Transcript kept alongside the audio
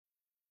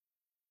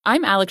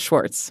I'm Alex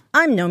Schwartz.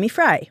 I'm Nomi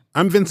Fry.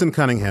 I'm Vincent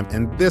Cunningham,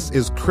 and this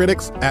is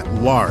Critics at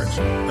Large,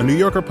 a New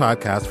Yorker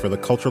podcast for the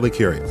culturally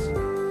curious.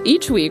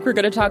 Each week, we're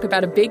going to talk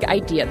about a big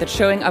idea that's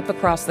showing up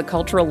across the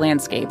cultural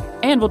landscape,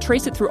 and we'll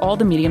trace it through all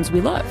the mediums we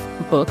love.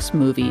 Books,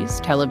 movies,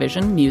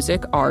 television,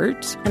 music,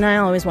 art. And I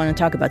always want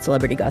to talk about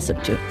celebrity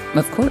gossip, too.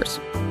 Of course.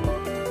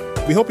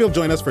 We hope you'll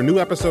join us for new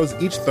episodes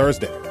each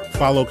Thursday.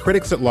 Follow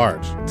Critics at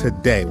Large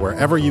today,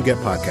 wherever you get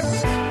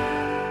podcasts.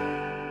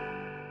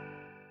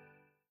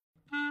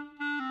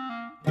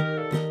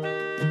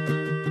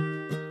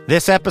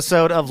 This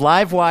episode of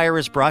Livewire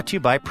is brought to you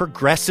by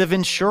Progressive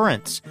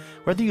Insurance.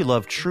 Whether you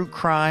love true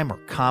crime or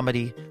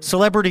comedy,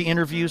 celebrity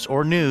interviews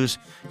or news,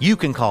 you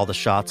can call the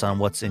shots on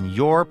what's in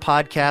your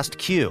podcast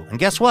queue. And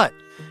guess what?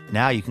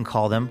 Now you can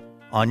call them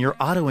on your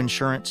auto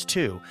insurance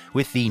too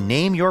with the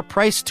Name Your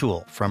Price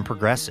tool from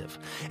Progressive.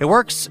 It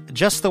works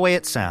just the way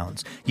it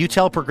sounds. You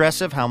tell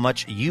Progressive how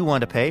much you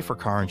want to pay for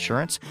car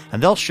insurance,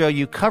 and they'll show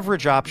you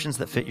coverage options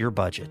that fit your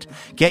budget.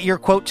 Get your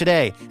quote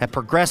today at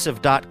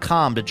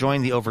Progressive.com to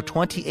join the over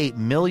 28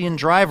 million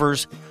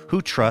drivers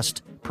who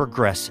trust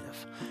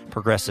Progressive.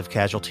 Progressive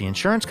Casualty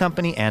Insurance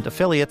Company and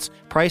affiliates.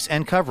 Price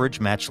and coverage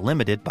match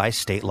limited by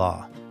state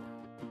law.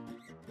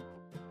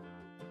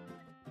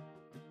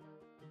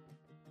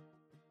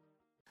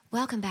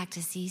 Welcome back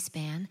to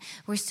C-SPAN.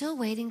 We're still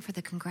waiting for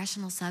the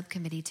congressional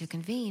subcommittee to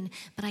convene,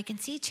 but I can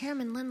see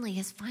Chairman Lindley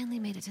has finally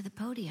made it to the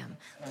podium.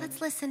 Let's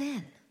listen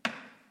in.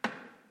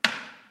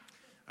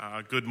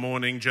 Good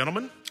morning,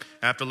 gentlemen.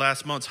 After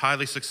last month's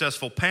highly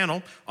successful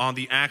panel on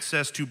the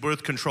Access to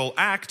Birth Control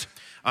Act,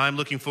 I'm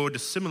looking forward to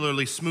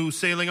similarly smooth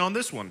sailing on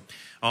this one.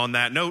 On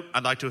that note,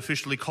 I'd like to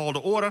officially call to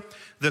order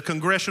the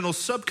Congressional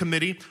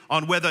Subcommittee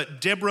on whether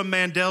Deborah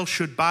Mandel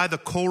should buy the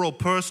coral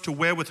purse to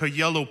wear with her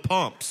yellow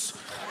pumps.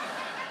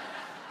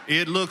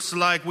 It looks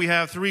like we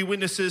have three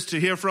witnesses to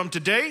hear from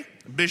today.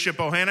 Bishop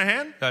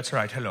O'Hanahan. That's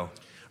right, hello.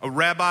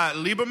 Rabbi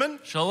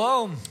Lieberman.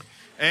 Shalom.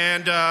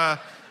 And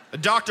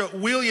Dr.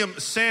 William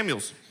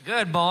Samuels.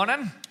 Good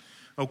morning.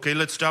 Okay,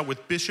 let's start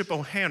with Bishop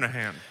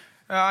O'Hanahan.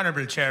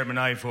 Honourable Chairman,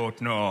 I vote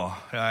no.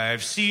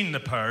 I've seen the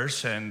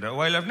purse, and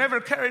while I've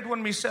never carried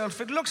one myself,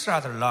 it looks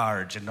rather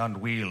large and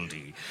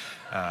unwieldy.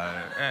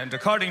 And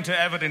according to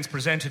evidence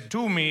presented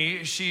to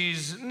me,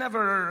 she's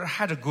never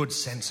had a good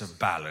sense of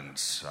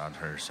balance on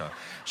her, so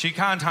she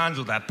can't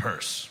handle that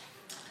purse.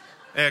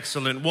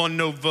 Excellent. One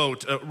no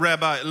vote.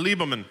 Rabbi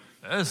Lieberman.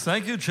 Yes,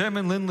 thank you,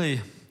 Chairman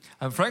Lindley.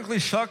 I'm frankly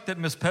shocked that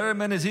Ms.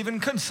 Perriman is even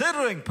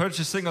considering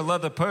purchasing a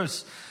leather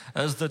purse,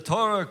 as the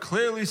Torah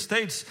clearly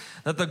states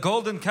that the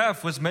golden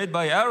calf was made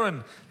by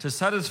Aaron to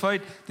satisfy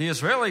the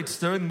Israelites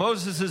during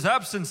Moses'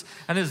 absence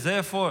and is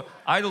therefore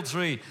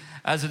idolatry,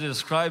 as it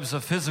describes a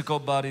physical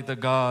body, the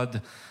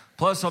god.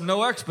 Plus, I'm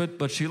no expert,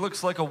 but she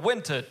looks like a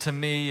winter to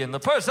me, and the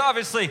purse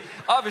obviously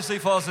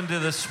falls into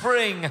the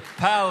spring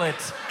palette,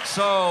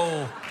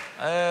 so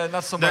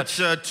not so much.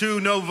 That's two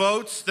no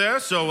votes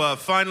there, so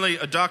finally,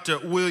 Dr.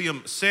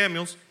 William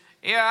Samuels.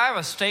 Yeah, I have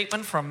a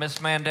statement from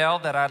Miss Mandel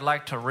that I'd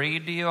like to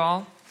read to you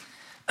all.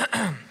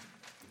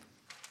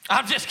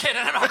 I'm just kidding.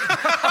 I'm not going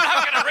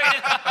to read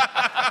it.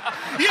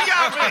 You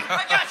got me.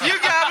 You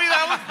got me.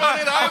 That was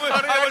funny.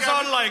 I was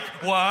on like,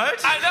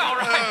 what? I know,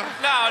 right?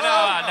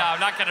 No, I'm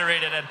not going to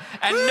read it.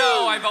 And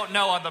no, I vote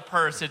no on the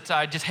purse.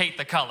 I just hate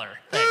the color.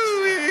 Thanks.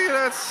 Ooh,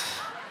 that's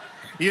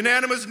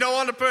unanimous no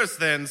on the purse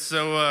then.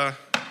 So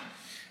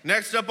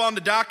next up on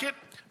the docket,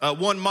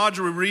 one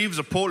Marjorie Reeves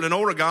of Portland,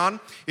 Oregon,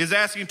 is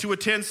asking to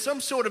attend some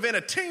sort of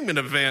entertainment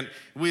event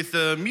with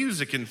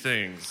music and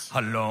things.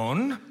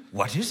 Alone?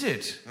 What is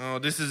it? Oh,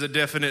 this is a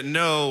definite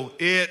no.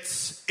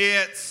 It's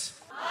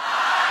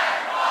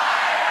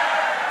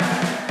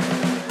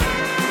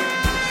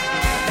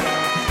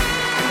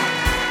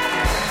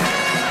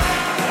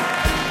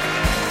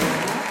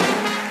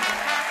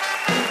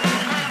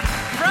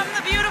From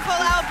the beautiful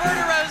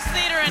Alberta Rose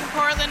Theater in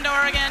Portland,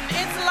 Oregon,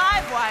 it's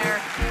Livewire,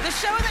 the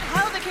show that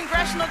held a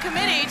congressional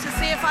committee to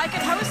see if I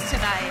could host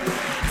tonight.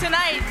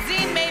 Tonight,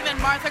 zine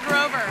maven Martha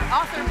Grover,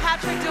 author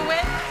Patrick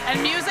DeWitt,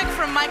 and music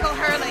from Michael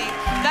Hurley.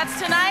 That's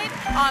tonight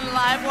on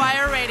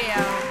Livewire Radio.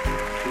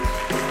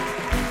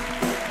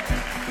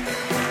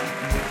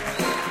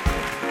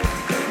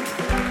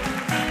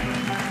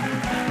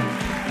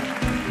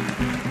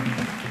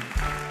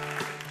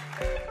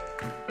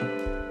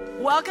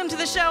 Welcome to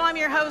the show. I'm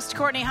your host,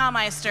 Courtney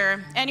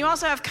Hameister. And you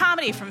also have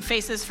comedy from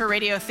Faces for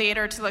Radio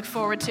Theater to look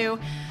forward to.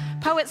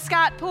 Poet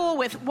Scott Poole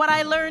with What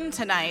I Learned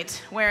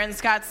Tonight, wherein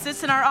Scott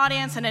sits in our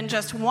audience and in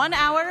just 1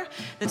 hour,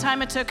 the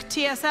time it took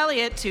T.S.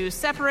 Eliot to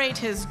separate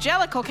his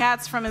jellicle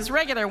cats from his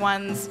regular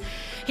ones,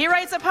 he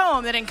writes a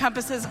poem that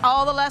encompasses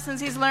all the lessons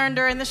he's learned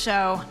during the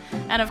show.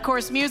 And of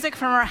course, music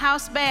from our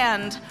house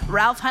band,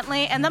 Ralph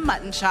Huntley and the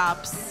Mutton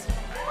Chops.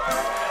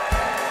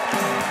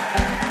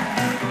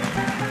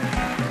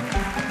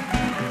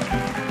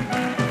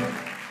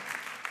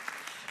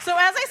 So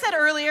as I said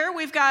earlier,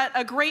 we've got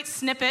a great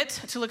snippet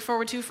to look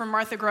forward to from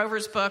Martha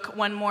Grover's book,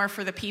 One More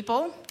for the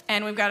People.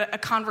 and we've got a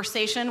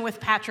conversation with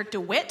Patrick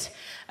DeWitt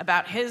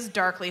about his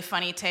darkly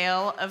funny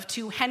tale of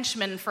 2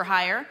 henchmen for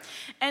hire.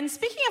 And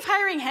speaking of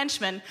hiring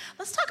henchmen,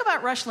 let's talk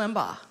about Rush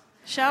Limbaugh,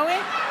 shall we?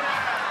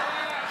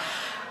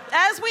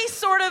 As we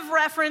sort of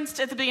referenced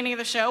at the beginning of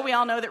the show, we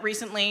all know that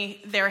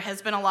recently there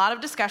has been a lot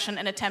of discussion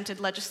and attempted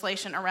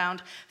legislation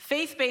around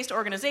faith-based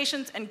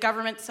organizations and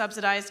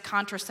government-subsidized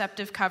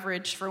contraceptive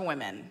coverage for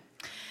women.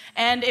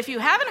 And if you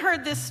haven't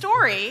heard this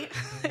story,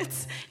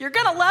 you're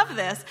going to love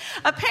this.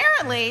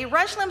 Apparently,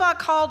 Rush Limbaugh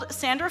called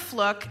Sandra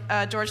Fluke,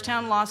 a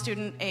Georgetown law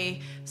student,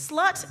 a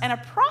slut and a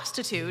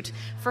prostitute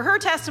for her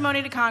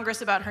testimony to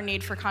Congress about her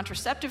need for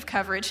contraceptive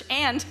coverage,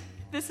 and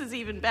this is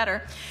even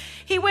better.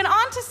 He went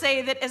on to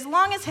say that as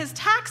long as his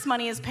tax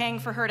money is paying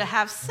for her to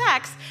have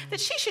sex, that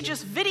she should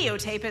just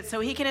videotape it so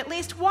he can at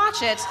least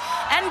watch it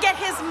and get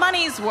his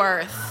money's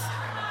worth.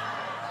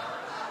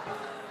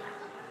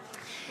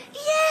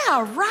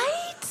 Yeah,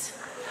 right?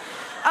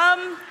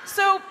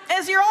 So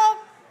as you're all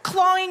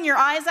clawing your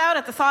eyes out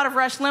at the thought of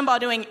Rush Limbaugh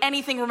doing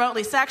anything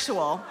remotely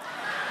sexual,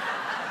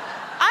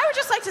 I would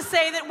just like to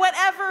say that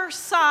whatever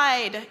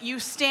side you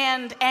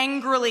stand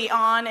angrily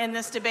on in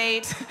this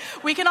debate,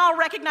 we can all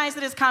recognize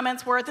that his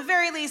comments were at the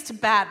very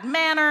least bad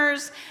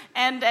manners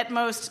and at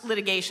most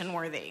litigation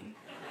worthy.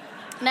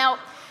 Now,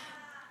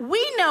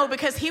 we know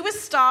because he was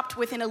stopped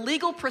with an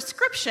illegal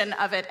prescription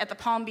of it at the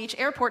Palm Beach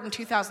airport in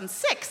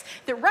 2006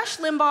 that Rush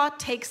Limbaugh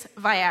takes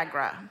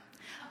Viagra.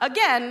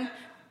 Again,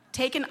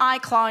 take an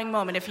eye-clawing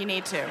moment if you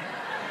need to.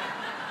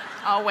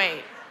 I'll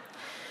wait.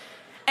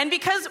 And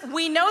because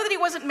we know that he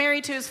wasn't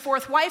married to his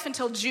 4th wife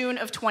until June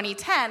of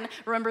 2010,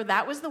 remember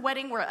that was the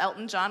wedding where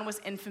Elton John was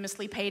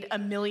infamously paid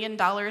 $1 million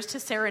to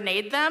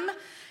serenade them?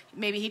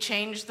 Maybe he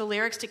changed the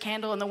lyrics to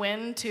Candle in the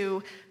Wind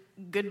to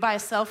Goodbye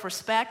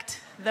Self-Respect,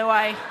 though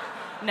I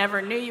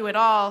never knew you at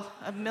all.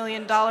 $1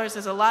 million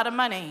is a lot of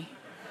money.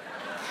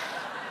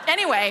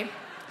 Anyway,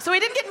 so he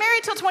didn't get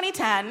married till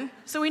 2010,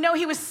 so we know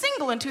he was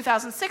single in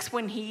 2006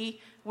 when he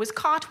was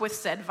caught with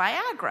said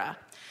Viagra.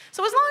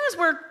 So as long as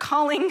we're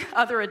calling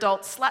other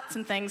adults sluts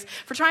and things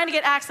for trying to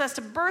get access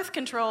to birth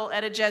control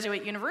at a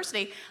Jesuit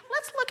university,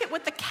 let's look at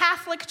what the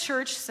Catholic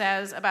Church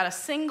says about a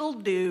single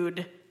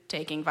dude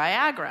taking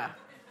Viagra.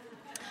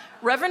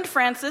 Reverend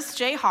Francis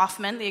J.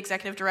 Hoffman, the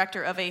executive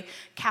director of a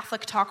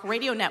Catholic Talk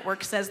radio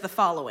network, says the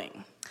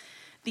following: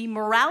 "The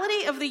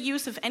morality of the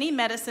use of any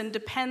medicine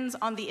depends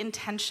on the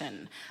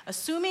intention.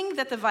 Assuming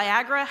that the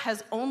Viagra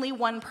has only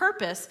one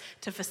purpose,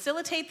 to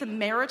facilitate the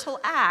marital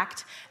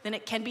act, then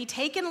it can be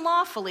taken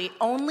lawfully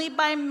only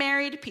by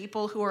married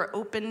people who are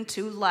open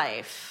to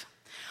life."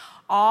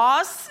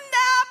 Aw,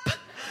 snap!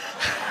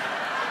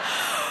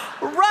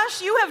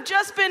 Rush, you have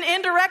just been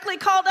indirectly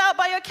called out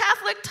by a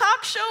Catholic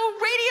talk show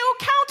radio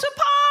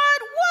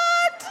counterpart.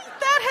 What?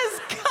 That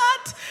has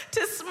got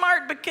to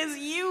smart because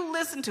you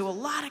listen to a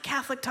lot of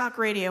Catholic talk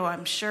radio,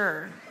 I'm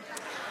sure.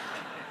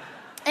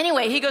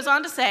 Anyway, he goes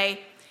on to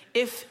say,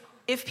 if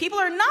people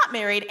are not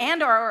married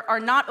and are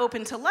not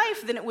open to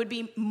life, then it would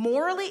be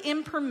morally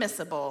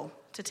impermissible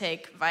to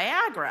take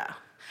Viagra.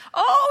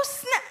 Oh,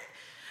 snap!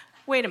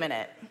 Wait a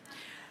minute.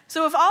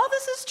 So if all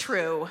this is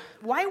true,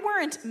 why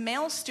weren't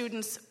male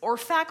students or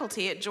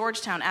faculty at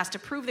Georgetown asked to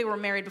prove they were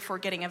married before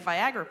getting a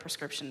Viagra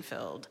prescription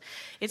filled?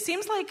 It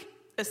seems like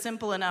a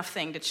simple enough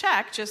thing to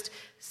check. Just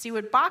see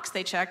what box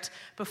they checked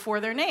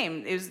before their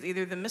name. It was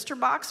either the Mr.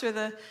 Box or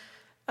the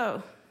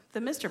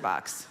Mr.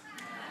 Box.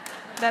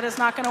 That is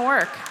not going to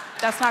work.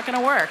 That's not going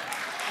to work.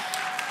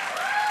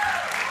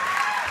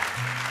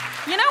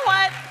 You know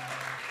what?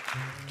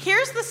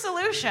 Here's the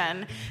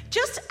solution.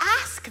 Just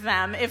ask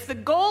them if the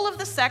goal of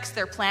the sex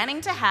they're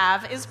planning to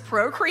have is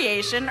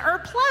procreation or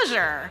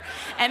pleasure.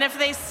 And if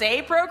they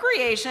say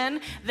procreation,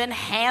 then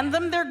hand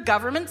them their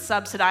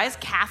government-subsidized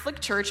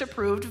Catholic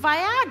Church-approved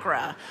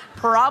Viagra.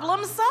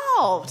 Problem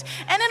solved.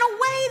 And in a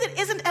way that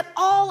isn't at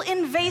all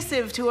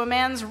invasive to a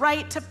man's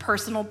right to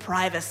personal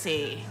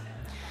privacy.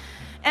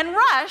 And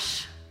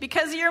Rush,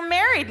 because you're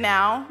married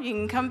now, you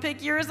can come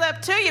pick yours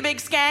up too, you big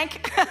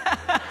skank.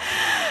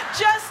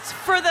 Just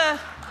for the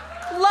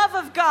love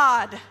of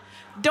God,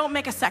 don't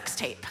make a sex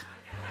tape.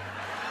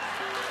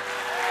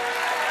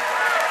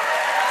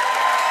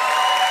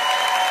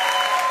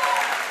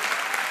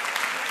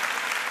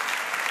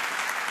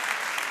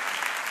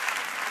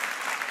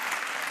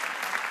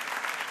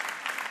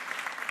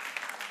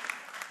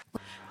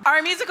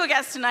 Our musical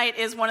guest tonight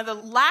is one of the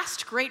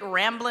last great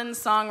ramblin'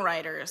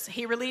 songwriters.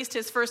 He released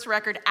his first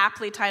record,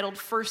 aptly titled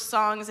First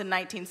Songs, in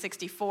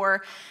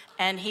 1964,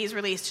 and he's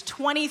released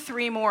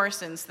 23 more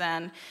since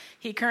then.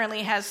 He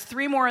currently has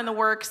 3 more in the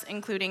works,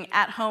 including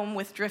At Home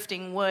with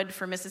Drifting Wood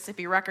for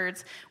Mississippi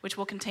Records, which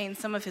will contain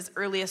some of his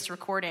earliest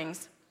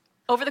recordings.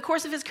 Over the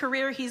course of his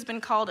career, he's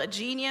been called a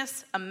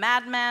genius, a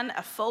madman,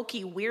 a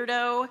folky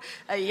weirdo,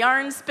 a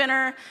yarn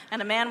spinner,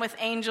 and a man with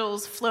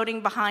angels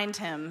floating behind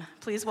him.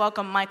 Please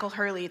welcome Michael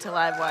Hurley to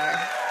Livewire.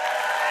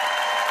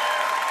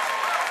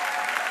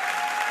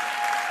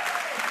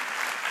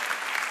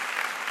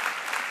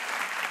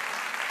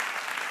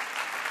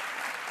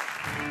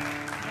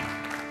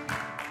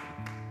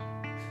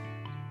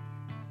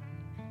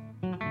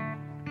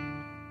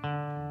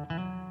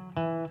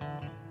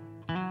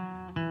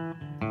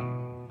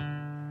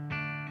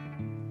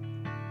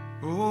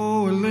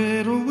 Oh, a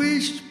little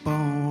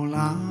wishbone,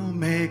 I'll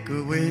make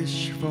a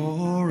wish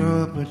for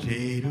a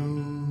potato.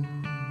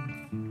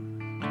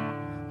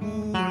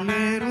 Oh, a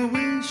little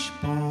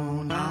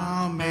wishbone,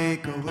 I'll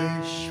make a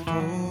wish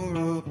for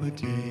a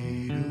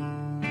potato.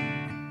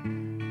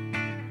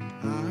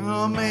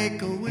 I'll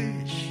make a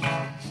wish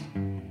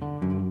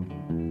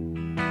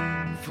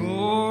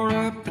for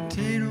a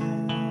potato.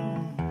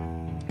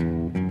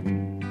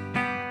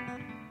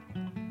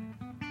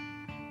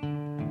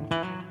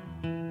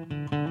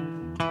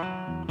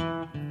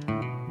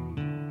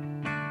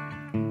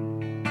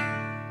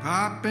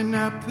 Popping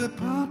up the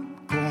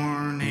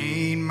popcorn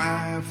ain't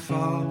my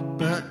fault,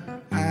 but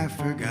I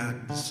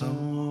forgot the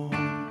song.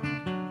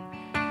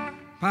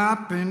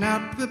 Popping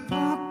up the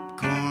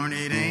popcorn,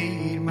 it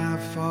ain't my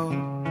fault,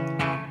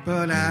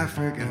 but I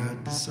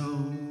forgot the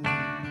song.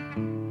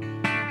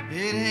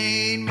 It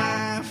ain't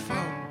my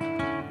fault,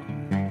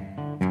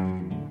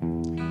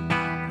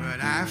 but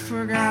I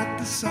forgot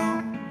the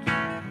song.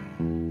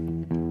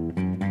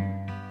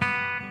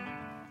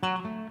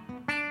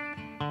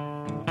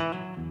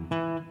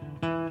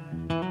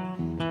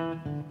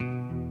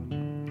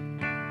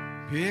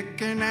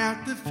 Picking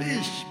out the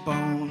fish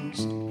bones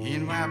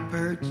in my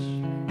perch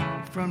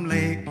from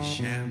Lake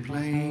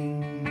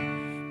Champlain.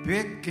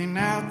 Picking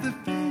out the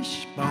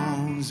fish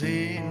bones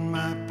in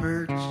my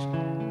perch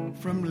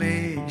from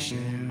Lake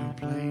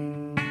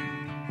Champlain.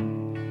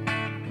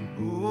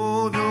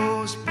 Oh,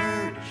 those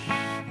perch.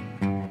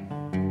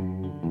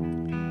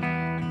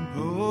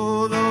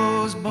 Oh,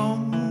 those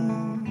bones.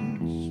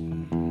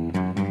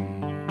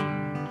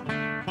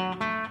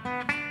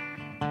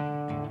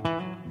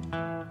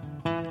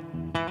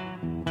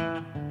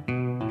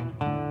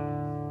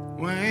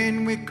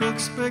 When we cook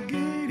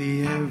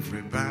spaghetti,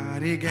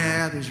 everybody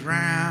gathers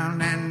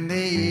round and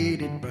they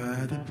eat it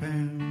by the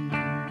pound.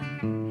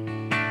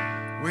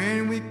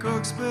 When we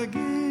cook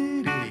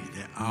spaghetti,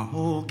 they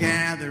all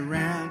gather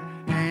round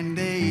and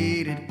they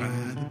eat it by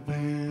the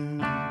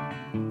pound.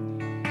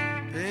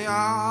 They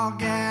all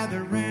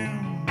gather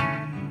round,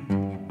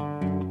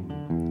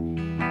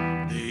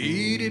 they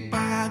eat it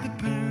by the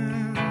pound.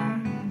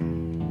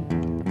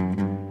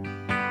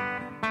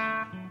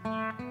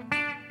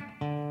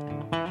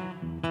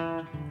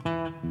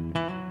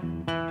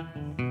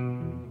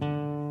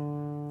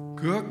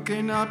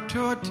 Cooking up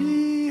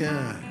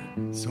tortilla,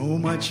 so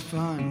much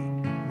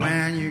fun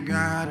when you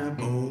got a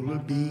bowl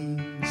of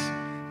beans.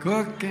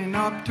 Cooking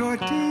up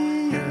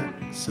tortilla,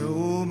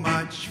 so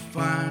much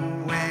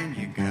fun when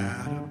you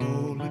got a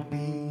bowl of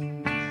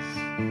beans.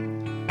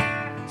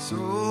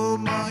 So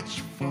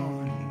much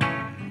fun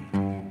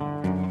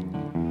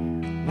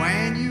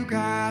when you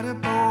got a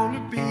bowl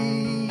of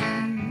beans.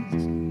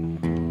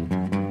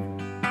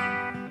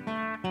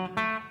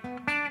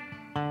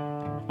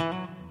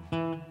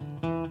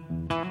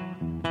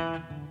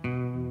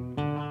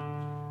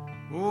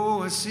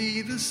 Oh, I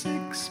see the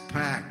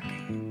six-pack,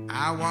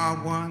 I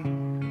want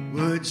one,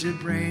 would you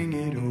bring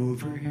it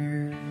over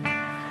here?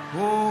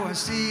 Oh, I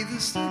see the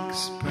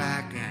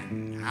six-pack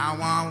and I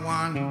want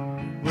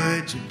one,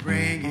 would you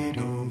bring it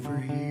over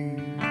here?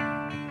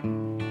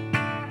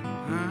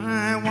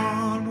 I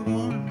want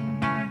one,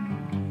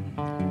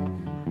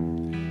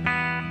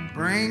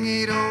 bring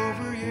it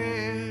over here.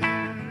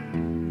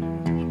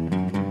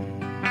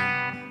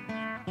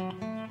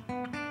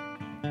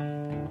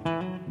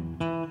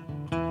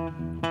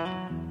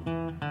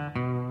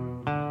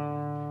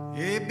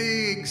 A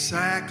big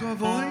sack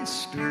of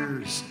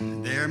oysters,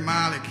 their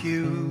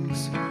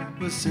molecules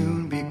will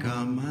soon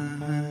become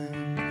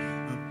mine.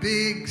 A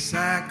big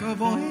sack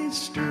of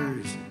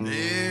oysters,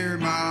 their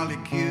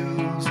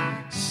molecules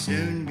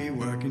soon be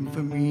working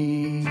for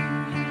me.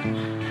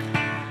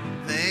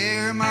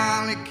 Their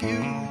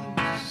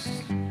molecules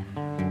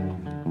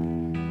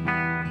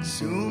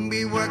soon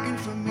be working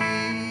for me.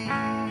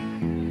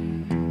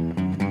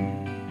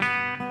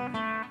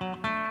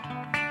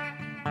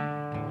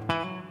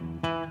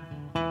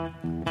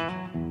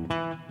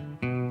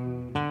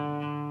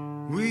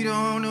 We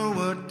don't know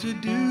what to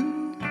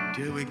do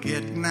till we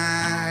get an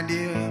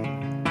idea.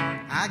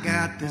 I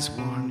got this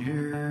one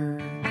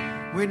here.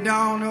 We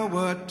don't know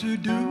what to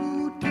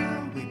do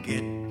till we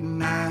get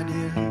an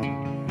idea.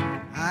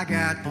 I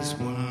got this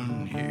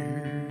one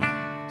here.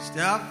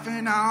 Stuff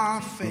in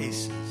our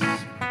faces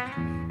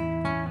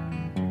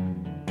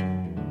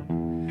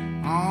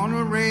on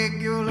a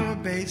regular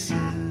basis.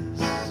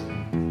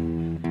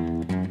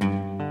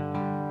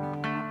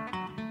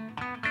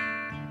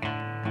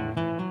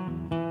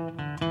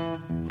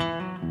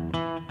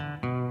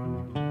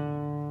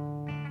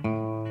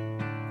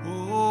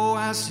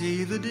 I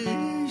see the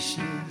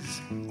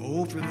dishes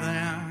over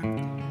there,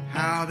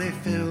 how they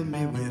fill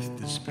me with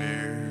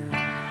despair.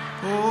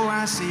 Oh,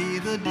 I see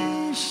the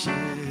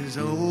dishes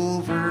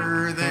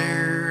over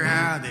there,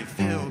 how they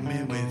fill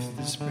me with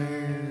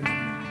despair.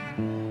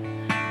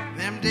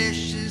 Them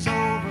dishes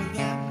over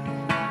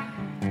there,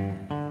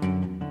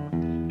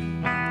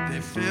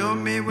 they fill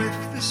me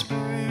with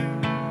despair.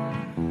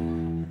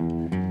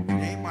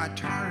 It ain't my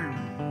turn.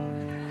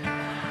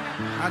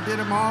 I did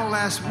them all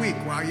last week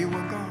while you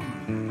were gone.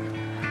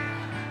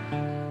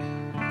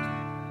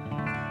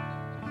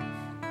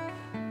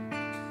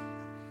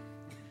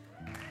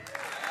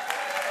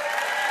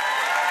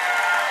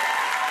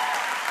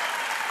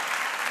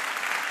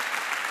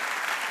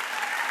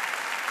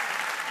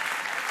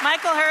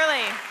 Michael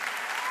Hurley.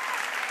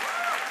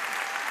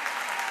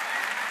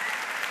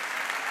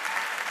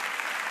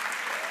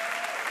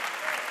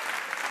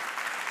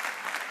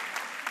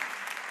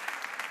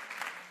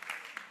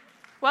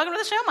 Welcome to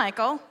the show,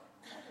 Michael.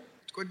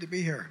 It's good to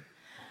be here.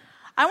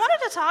 I wanted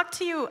to talk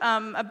to you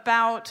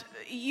about,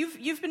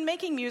 you've been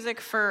making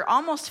music for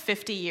almost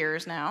 50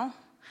 years now,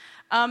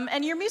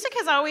 and your music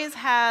has always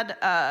had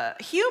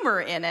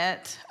humor in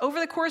it. Over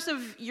the course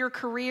of your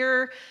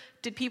career,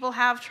 did people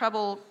have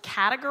trouble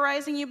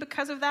categorizing you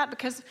because of that?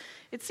 Because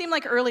it seemed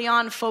like early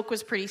on, folk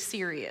was pretty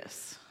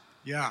serious.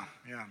 Yeah.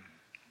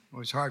 It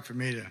was hard for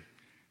me to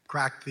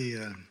crack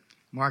the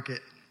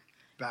market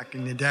back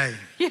in the day.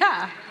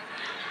 Yeah.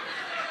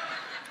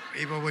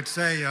 People would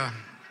say,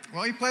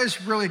 well, he plays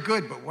really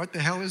good, but what the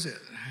hell is it?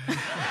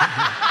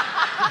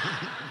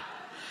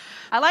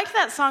 I liked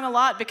that song a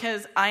lot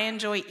because I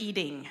enjoy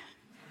eating.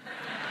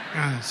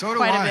 So do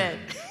Quite I. a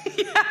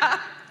bit.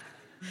 Yeah.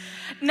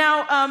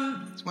 Now,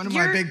 it's one of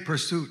my big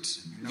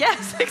pursuits. You know?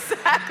 Yes,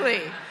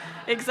 exactly.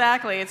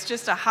 Exactly. It's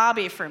just a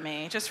hobby for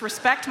me. Just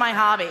respect my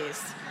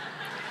hobbies.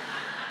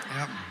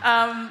 Yep.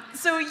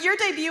 So your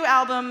debut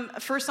album,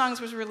 First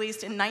Songs, was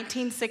released in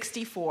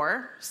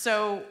 1964.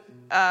 So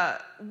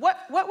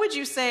what would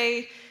you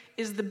say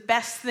is the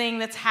best thing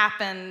that's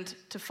happened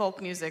to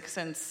folk music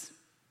since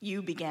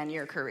you began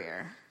your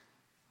career?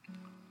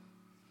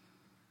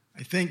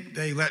 I think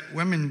they let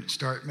women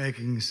start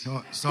making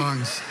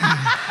songs.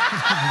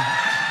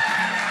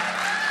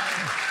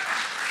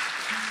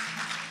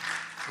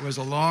 It was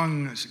a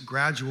long,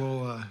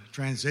 gradual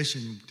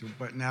transition,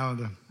 but now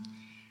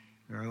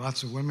there are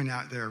lots of women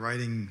out there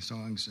writing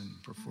songs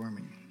and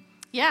performing.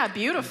 Yeah,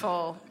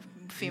 beautiful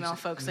female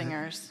folk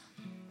singers.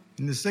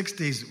 In the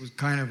 60s, it was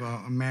kind of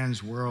a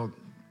man's world.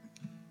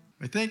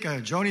 I think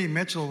Joni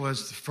Mitchell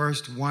was the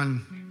first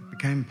one who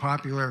became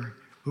popular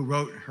who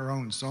wrote her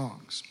own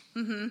songs.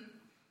 Mm-hmm.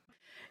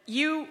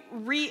 You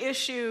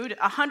reissued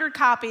 100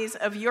 copies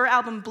of your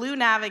album Blue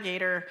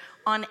Navigator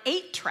on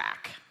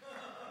 8-track.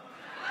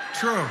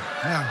 True,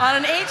 yeah. On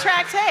an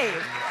 8-track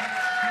tape.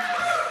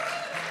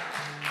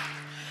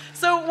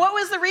 So what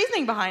was the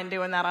reasoning behind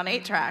doing that on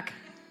 8-track?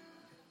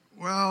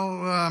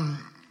 Well,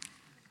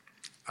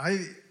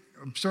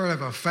 I'm sort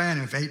of a fan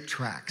of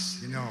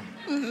 8-tracks, you know.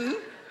 Mm-hmm.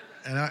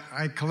 And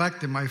I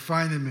collect them. I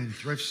find them in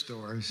thrift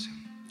stores.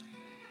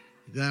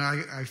 Then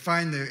I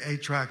find the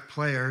 8-track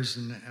players,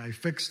 and I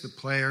fix the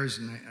players,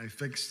 and I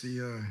fix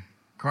the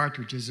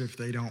cartridges if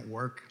they don't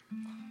work.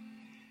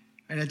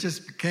 And it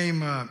just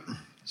became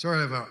sort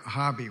of a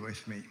hobby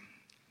with me.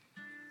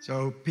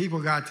 So people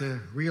got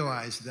to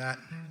realize that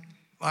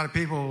a lot of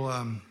people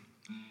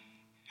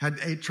had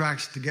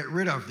 8-tracks to get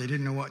rid of. They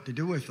didn't know what to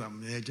do with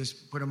them. They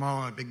just put them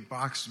all in a big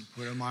box and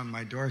put them on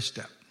my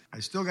doorstep. I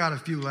still got a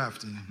few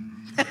left.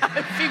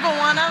 People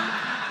want them?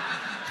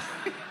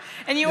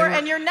 And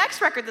your next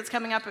record that's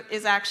coming up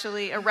is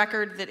actually a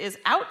record that is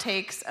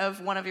outtakes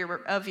of one of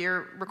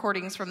your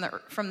recordings from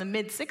the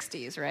mid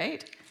 '60s,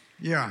 right?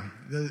 Yeah,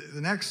 the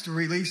next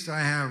release I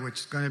have, which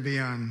is going to be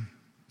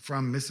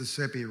from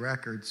Mississippi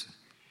Records,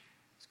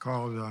 it's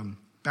called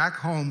 "Back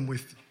Home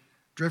with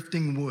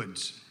Drifting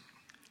Woods."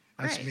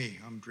 That's right. me.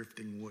 I'm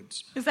Drifting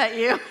Woods. Is that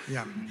you?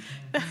 Yeah.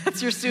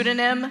 That's your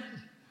pseudonym?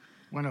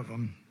 One of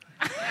them.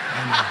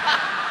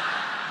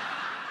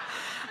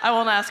 I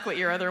won't ask what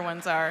your other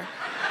ones are.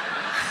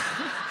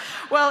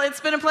 Well, it's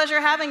been a pleasure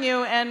having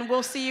you, and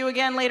we'll see you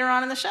again later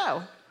on in the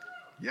show.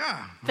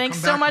 Yeah. Thanks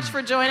so much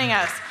for joining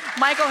us.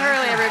 Michael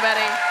Hurley,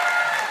 everybody.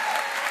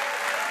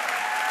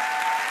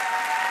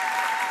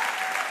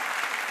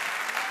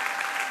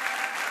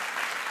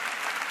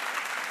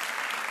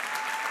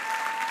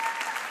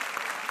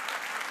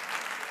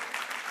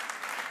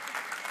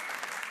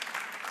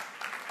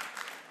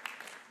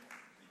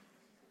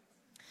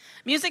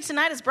 Music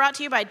tonight is brought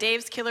to you by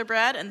Dave's Killer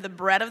Bread and the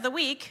bread of the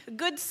week,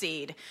 Good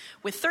Seed.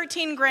 With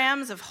 13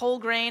 grams of whole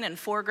grain and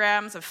 4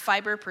 grams of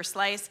fiber per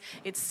slice,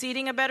 it's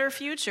seeding a better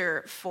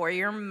future for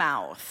your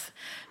mouth.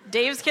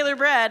 Dave's Killer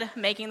Bread,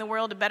 making the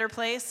world a better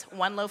place,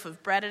 one loaf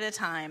of bread at a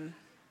time.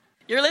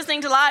 You're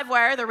listening to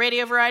Livewire, the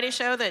radio variety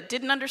show that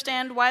didn't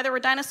understand why there were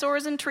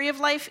dinosaurs in Tree of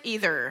Life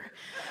either.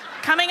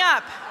 Coming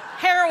up,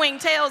 harrowing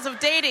tales of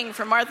dating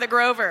from Martha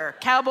Grover,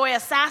 cowboy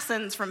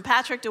assassins from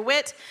Patrick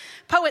DeWitt,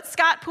 poet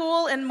Scott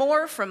Poole, and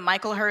more from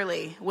Michael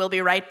Hurley. We'll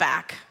be right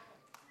back.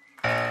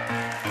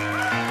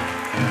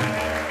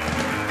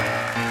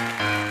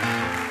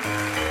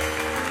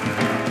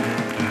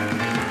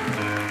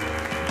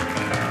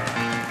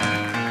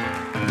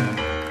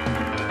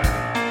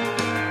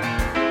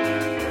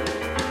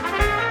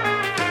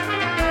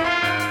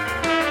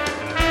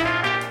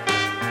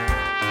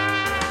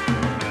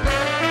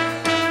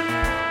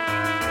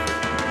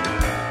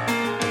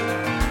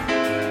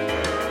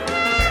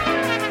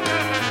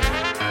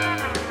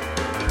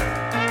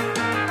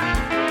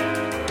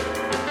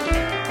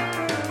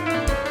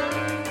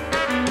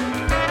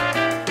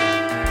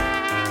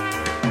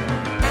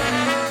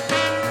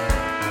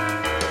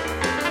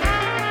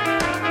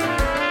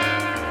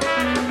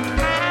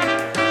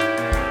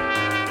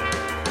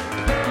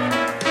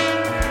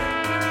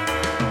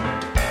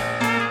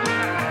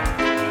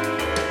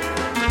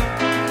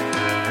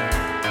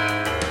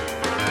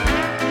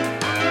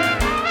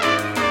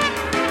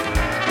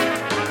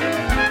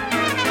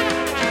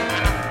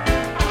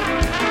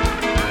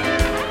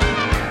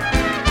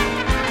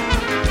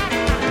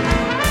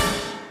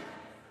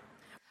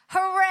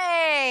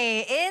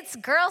 It's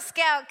Girl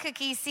Scout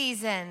cookie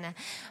season,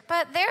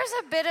 but there's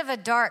a bit of a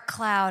dark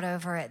cloud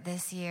over it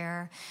this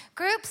year.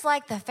 Groups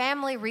like the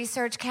Family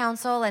Research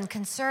Council and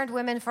Concerned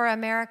Women for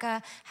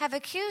America have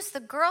accused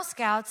the Girl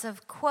Scouts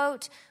of,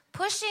 quote,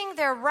 pushing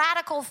their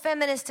radical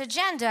feminist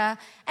agenda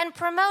and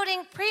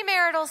promoting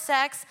premarital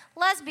sex,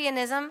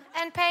 lesbianism,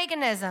 and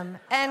paganism,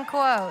 end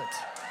quote.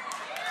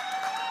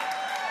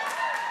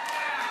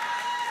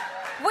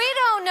 We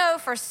don't know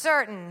for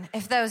certain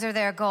if those are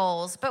their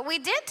goals, but we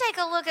did take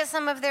a look at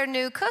some of their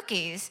new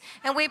cookies,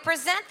 and we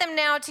present them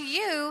now to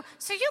you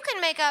so you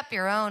can make up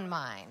your own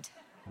mind.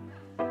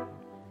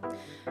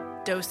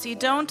 Dosey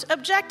don't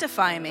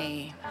objectify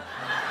me.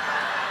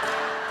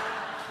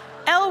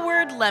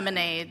 L-word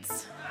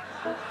lemonades.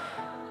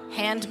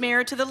 Hand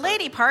mirror to the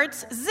lady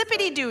parts,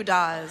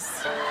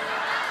 zippity-doo-dahs.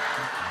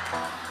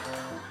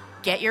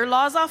 Get your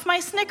laws off my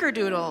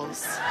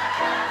snickerdoodles.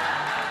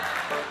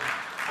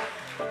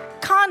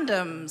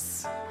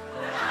 Condoms.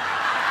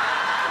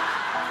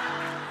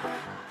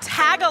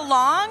 Tag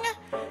along?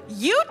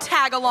 You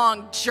tag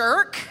along,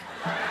 jerk.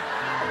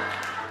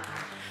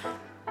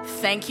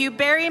 Thank you,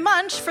 Barry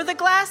Munch, for the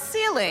glass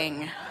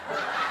ceiling.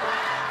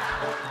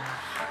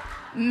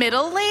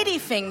 Middle lady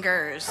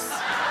fingers.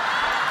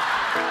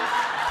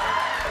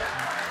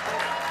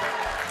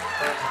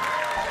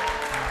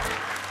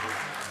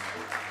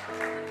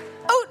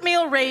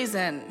 Oatmeal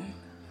raisin.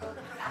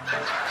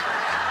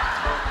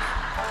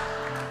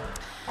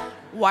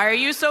 Why are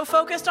you so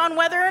focused on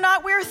whether or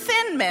not we're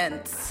Thin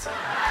Mints?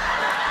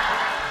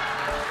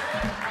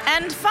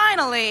 And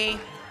finally,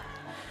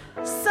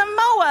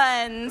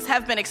 Samoans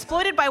have been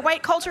exploited by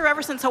white culture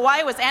ever since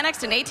Hawaii was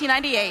annexed in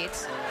 1898.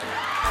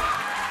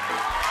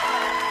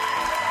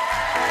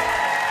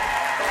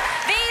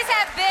 These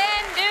have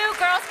been new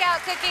Girl Scout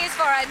cookies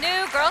for a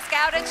new Girl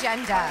Scout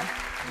agenda.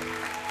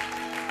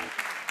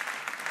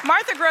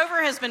 Martha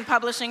Grover has been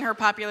publishing her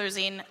popular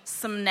zine,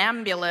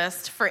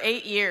 Somnambulist, for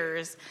 8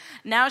 years.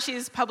 Now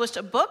she's published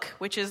a book,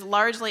 which is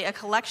largely a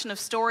collection of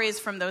stories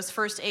from those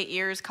first 8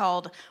 years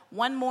called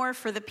One More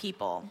for the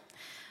People.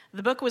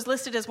 The book was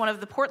listed as one of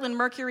the Portland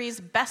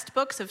Mercury's best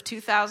books of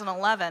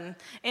 2011.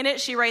 In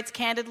it, she writes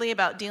candidly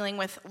about dealing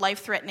with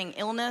life-threatening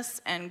illness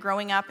and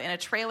growing up in a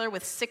trailer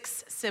with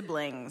 6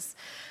 siblings.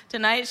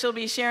 Tonight, she'll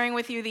be sharing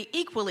with you the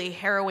equally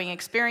harrowing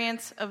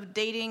experience of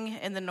dating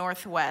in the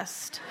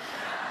Northwest.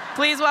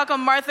 Please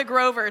welcome Martha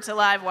Grover to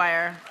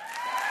Livewire.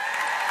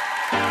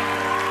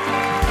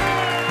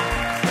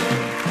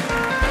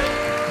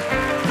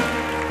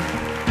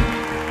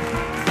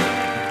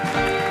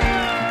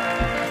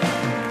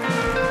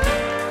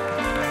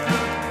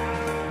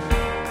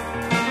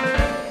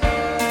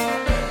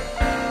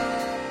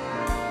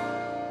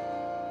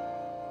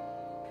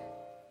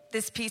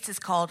 This piece is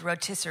called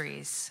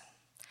Rotisseries.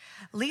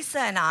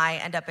 Lisa and I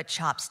end up at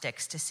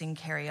Chopsticks to sing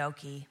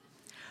karaoke.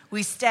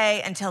 We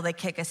stay until they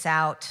kick us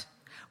out.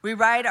 We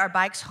ride our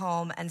bikes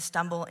home and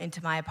stumble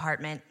into my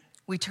apartment.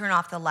 We turn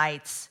off the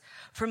lights.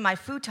 From my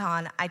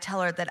futon, I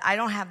tell her that I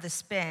don't have the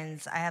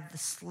spins, I have the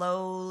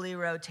slowly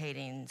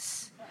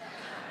rotatings.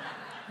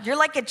 You're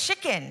like a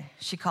chicken,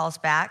 she calls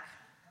back.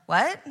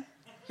 What?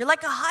 You're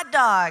like a hot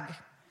dog.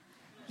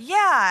 Yeah,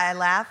 I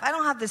laugh. I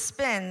don't have the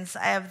spins,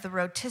 I have the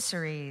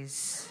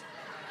rotisseries.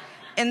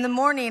 In the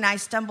morning, I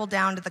stumble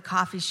down to the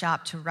coffee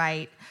shop to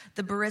write.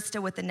 The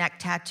barista with the neck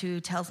tattoo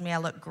tells me I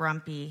look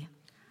grumpy.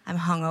 I'm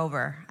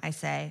hungover, I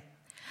say.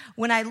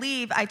 When I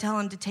leave, I tell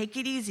him to take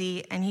it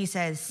easy, and he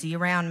says, see you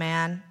around,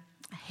 man.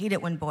 I hate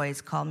it when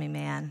boys call me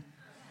man.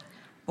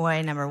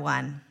 Boy number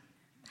 1.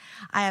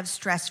 I have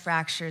stress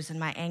fractures in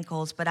my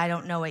ankles, but I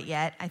don't know it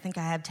yet. I think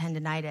I have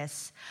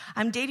tendinitis.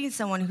 I'm dating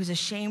someone who's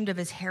ashamed of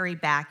his hairy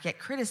back, yet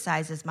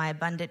criticizes my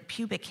abundant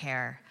pubic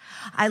hair.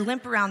 I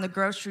limp around the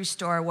grocery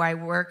store where I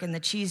work in the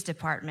cheese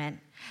department.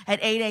 At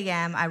 8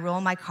 a.m., I roll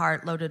my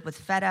cart loaded with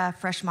feta,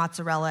 fresh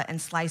mozzarella, and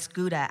sliced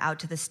Gouda out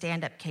to the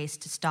stand-up case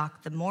to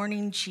stock the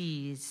morning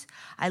cheese.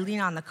 I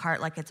lean on the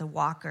cart like it's a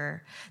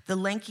walker. The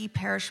lanky,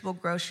 perishable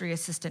grocery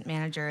assistant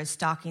manager is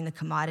stocking the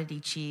commodity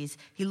cheese.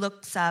 He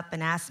looks up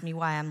and asks me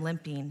why I'm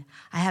limping.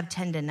 I have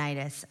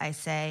tendinitis, I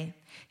say.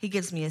 He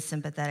gives me a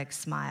sympathetic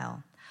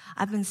smile.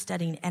 I've been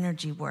studying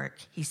energy work,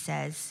 he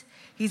says.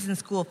 He's in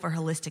school for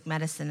holistic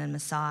medicine and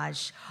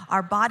massage.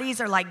 Our bodies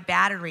are like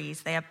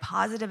batteries. They have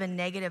positive and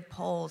negative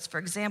poles. For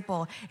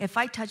example, if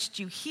I touched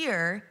you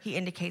here, he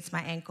indicates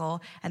my ankle,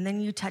 and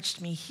then you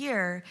touched me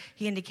here,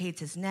 he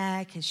indicates his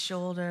neck, his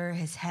shoulder,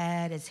 his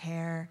head, his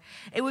hair.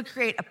 It would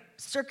create a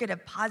circuit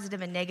of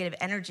positive and negative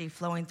energy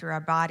flowing through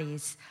our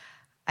bodies.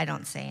 I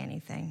don't say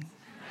anything.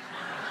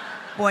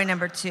 Boy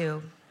number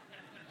 2.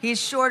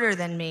 He's shorter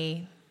than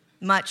me,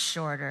 much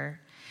shorter.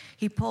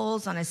 He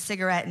pulls on a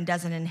cigarette and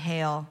doesn't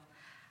inhale.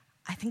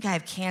 I think I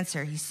have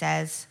cancer, he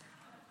says.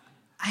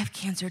 I have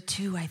cancer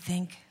too, I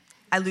think.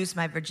 I lose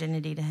my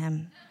virginity to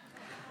him.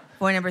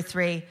 Boy number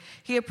 3,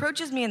 he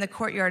approaches me in the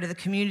courtyard of the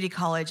community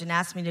college and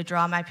asks me to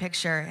draw my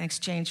picture in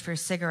exchange for a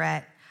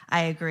cigarette.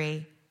 I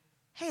agree.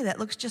 Hey, that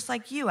looks just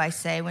like you, I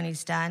say when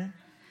he's done.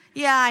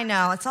 Yeah, I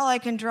know, it's all I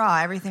can draw.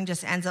 Everything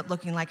just ends up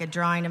looking like a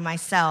drawing of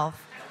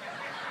myself.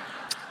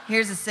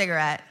 Here's a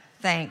cigarette.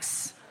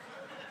 Thanks.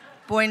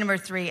 Boy number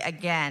 3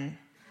 again.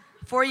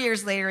 4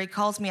 years later, he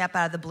calls me up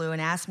out of the blue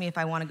and asks me if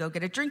I want to go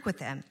get a drink with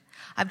him.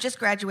 I've just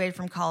graduated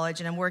from college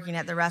and I'm working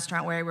at the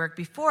restaurant where I worked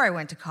before I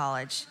went to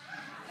college.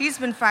 He's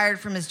been fired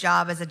from his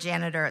job as a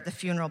janitor at the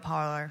funeral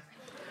parlor.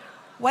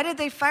 Why did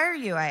they fire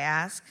you, I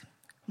ask.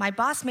 My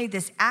boss made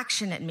this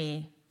action at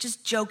me,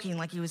 just joking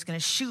like he was going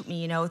to shoot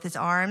me, with his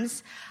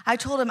arms. I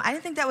told him I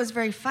didn't think that was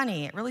very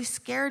funny. It really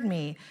scared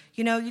me.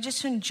 You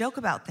just shouldn't joke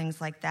about things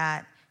like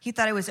that. He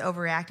thought I was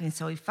overreacting,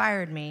 so he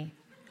fired me.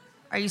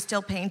 Are you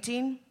still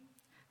painting?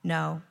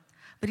 No.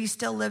 But he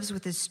still lives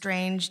with his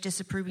strange,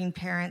 disapproving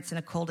parents in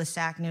a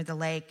cul-de-sac near the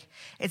lake.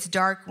 It's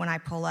dark when I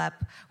pull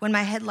up. When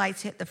my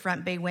headlights hit the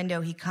front bay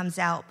window, he comes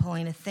out,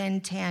 pulling a thin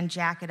tan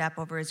jacket up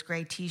over his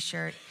gray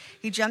T-shirt.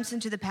 He jumps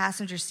into the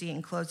passenger seat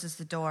and closes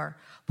the door.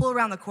 Pull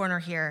around the corner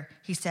here,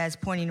 he says,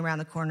 pointing around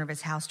the corner of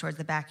his house towards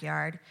the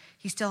backyard.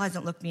 He still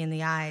hasn't looked me in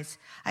the eyes.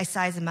 I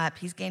size him up.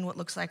 He's gained what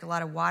looks like a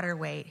lot of water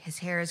weight. His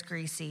hair is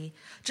greasy.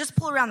 Just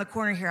pull around the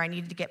corner here. I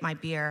needed to get my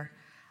beer.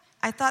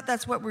 I thought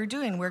that's what we're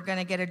doing. We're going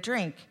to get a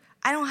drink.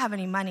 I don't have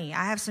any money.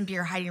 I have some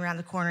beer hiding around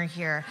the corner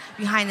here,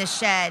 behind the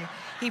shed.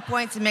 He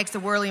points and makes a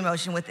whirly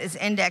motion with his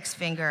index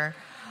finger.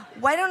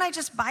 Why don't I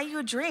just buy you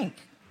a drink?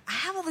 I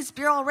have all this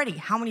beer already.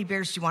 How many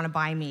beers do you want to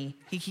buy me?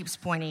 He keeps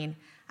pointing.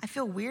 I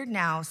feel weird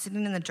now,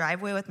 sitting in the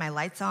driveway with my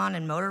lights on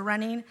and motor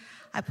running.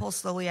 I pull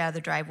slowly out of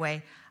the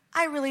driveway.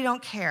 I really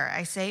don't care,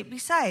 I say.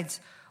 Besides,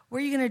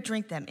 where are you going to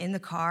drink them? In the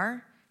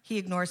car? He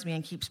ignores me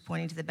and keeps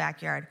pointing to the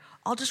backyard.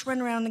 I'll just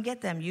run around and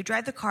get them. You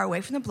drive the car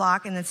away from the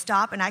block and then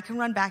stop, and I can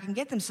run back and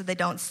get them so they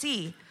don't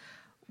see.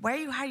 Why are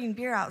you hiding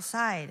beer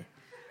outside?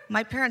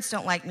 My parents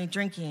don't like me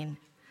drinking.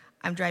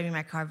 I'm driving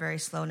my car very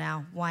slow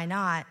now. Why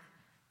not?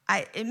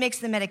 It makes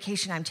the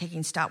medication I'm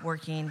taking stop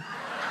working.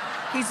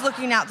 He's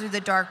looking out through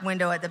the dark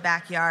window at the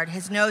backyard.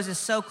 His nose is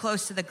so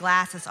close to the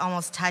glass it's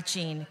almost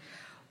touching.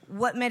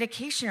 What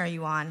medication are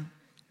you on?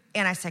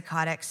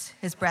 Antipsychotics.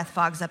 His breath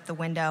fogs up the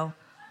window.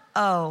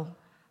 Oh,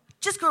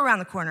 just go around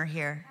the corner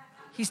here.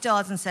 He still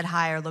hasn't said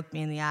hi or looked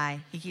me in the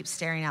eye. He keeps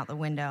staring out the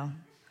window.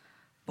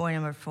 Boy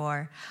number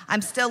 4.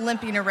 I'm still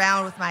limping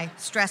around with my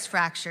stress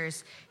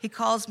fractures. He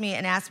calls me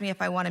and asks me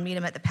if I want to meet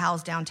him at the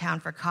Pals downtown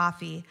for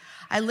coffee.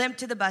 I limp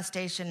to the bus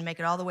station and make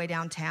it all the way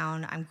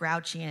downtown. I'm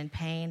grouchy and in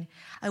pain.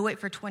 I wait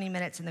for 20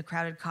 minutes in the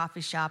crowded coffee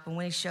shop, and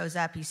when he shows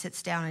up, he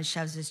sits down and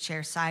shoves his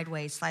chair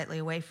sideways, slightly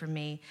away from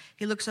me.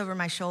 He looks over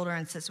my shoulder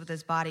and sits with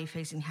his body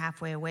facing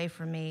halfway away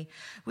from me.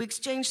 We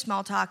exchange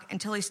small talk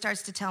until he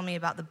starts to tell me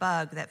about the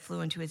bug that flew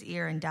into his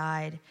ear and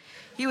died.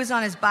 He was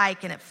on his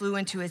bike and it flew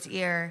into his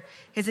ear.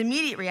 His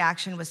immediate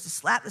reaction was to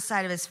slap the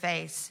side of his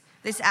face.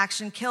 This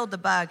action killed the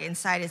bug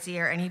inside his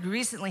ear, and he'd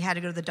recently had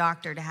to go to the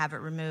doctor to have it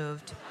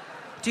removed.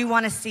 Do you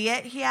want to see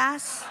it? He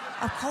asks.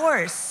 Of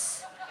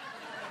course.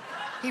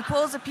 He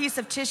pulls a piece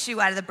of tissue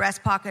out of the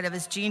breast pocket of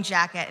his jean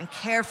jacket and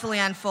carefully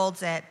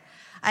unfolds it.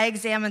 I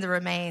examine the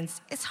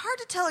remains. It's hard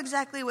to tell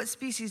exactly what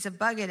species of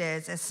bug it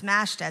is, as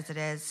smashed as it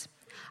is.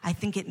 I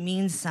think it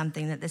means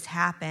something that this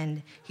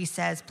happened, he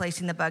says,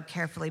 placing the bug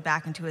carefully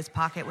back into his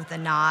pocket with a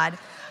nod.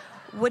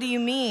 What do you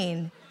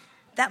mean?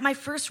 That my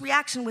first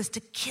reaction was to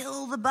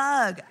kill the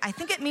bug. I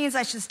think it means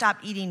I should stop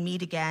eating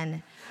meat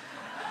again.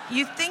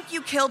 You think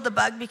you killed the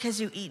bug because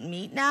you eat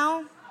meat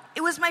now?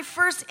 It was my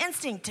first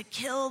instinct to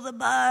kill the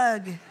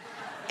bug.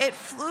 It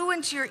flew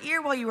into your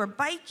ear while you were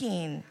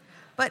biking.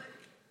 But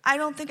I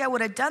don't think I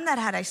would have done that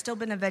had I still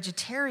been a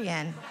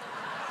vegetarian.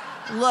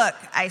 Look,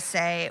 I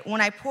say, when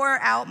I pour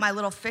out my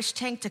little fish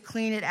tank to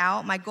clean it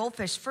out, my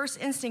goldfish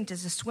first instinct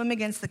is to swim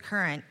against the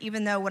current,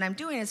 even though what I'm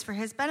doing is for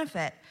his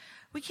benefit.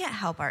 We can't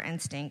help our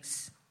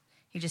instincts.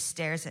 He just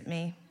stares at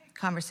me.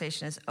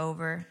 Conversation is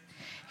over.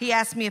 He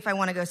asks me if I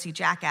want to go see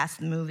Jackass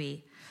the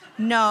movie.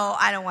 No,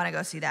 I don't want to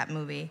go see that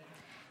movie.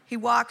 He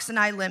walks and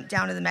I limp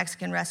down to the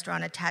Mexican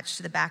restaurant attached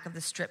to the back of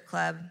the strip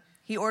club.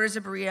 He orders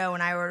a burrito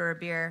and I order a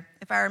beer.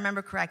 If I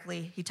remember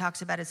correctly, he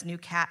talks about his new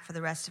cat for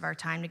the rest of our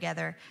time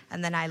together,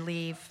 and then I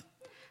leave.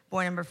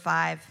 Boy number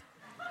 5.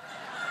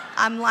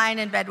 I'm lying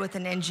in bed with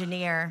an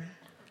engineer.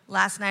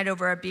 Last night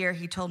over a beer,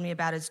 he told me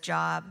about his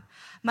job.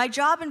 My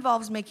job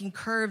involves making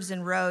curves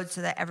in roads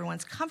so that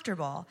everyone's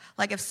comfortable.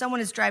 Like if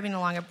someone is driving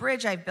along a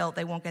bridge I've built,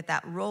 they won't get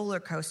that roller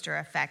coaster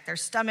effect. Their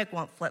stomach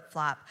won't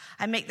flip-flop.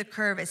 I make the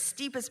curve as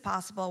steep as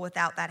possible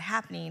without that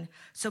happening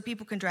so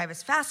people can drive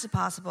as fast as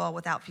possible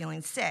without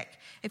feeling sick.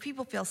 If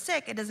people feel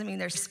sick, it doesn't mean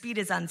their speed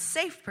is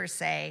unsafe per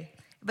se,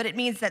 but it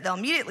means that they'll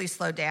immediately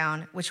slow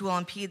down, which will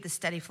impede the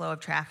steady flow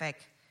of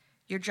traffic.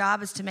 Your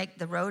job is to make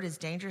the road as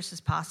dangerous as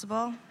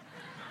possible?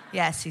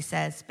 Yes, he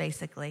says,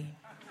 basically.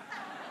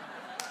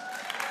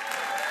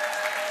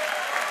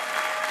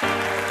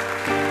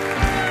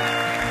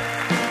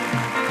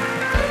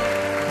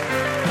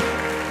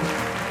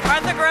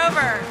 Martha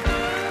Grover.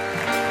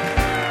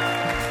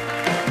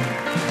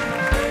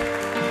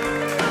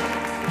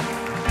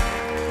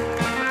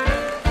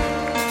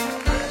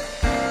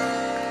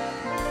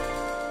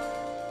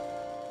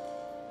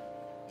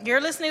 You're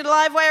listening to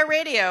Livewire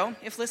Radio.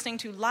 If listening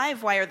to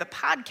Livewire, the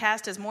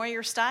podcast, is more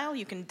your style,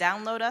 you can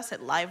download us at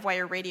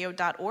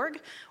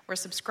livewireradio.org or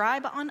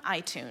subscribe on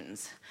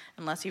iTunes.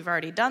 Unless you've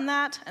already done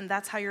that, and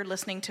that's how you're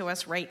listening to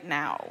us right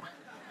now.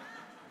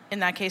 In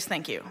that case,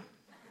 thank you.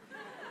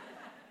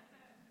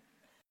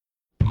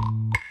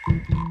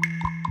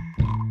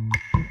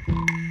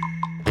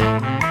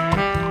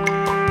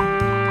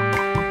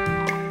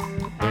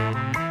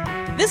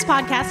 This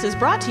podcast is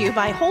brought to you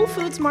by Whole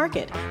Foods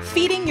Market,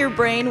 feeding your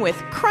brain with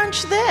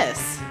Crunch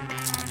This.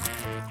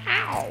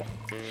 Ow.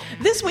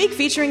 This week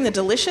featuring the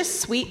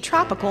delicious, sweet,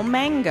 tropical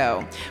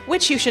mango,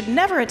 which you should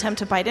never attempt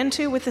to bite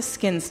into with the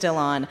skin still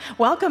on.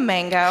 Welcome,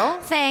 Mango.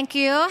 Thank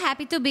you.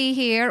 Happy to be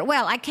here.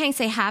 Well, I can't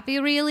say happy,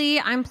 really.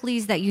 I'm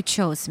pleased that you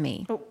chose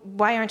me.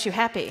 Why aren't you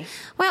happy?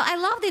 Well, I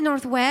love the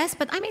Northwest,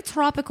 but I'm a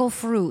tropical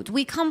fruit.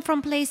 We come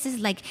from places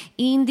like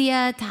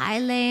India,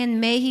 Thailand,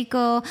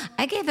 Mexico.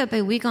 I gave up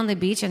a week on the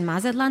beach in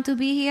Mazatlan to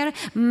be here.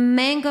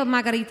 Mango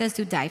margaritas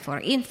to die for.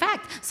 In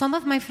fact, some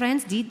of my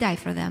friends did die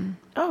for them.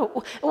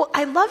 Oh, well,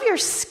 I love your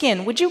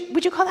skin. Would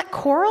you call that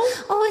coral?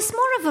 Oh, it's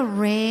more of a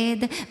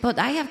red, but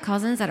I have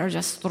cousins that are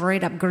just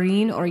straight up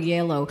green or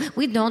yellow.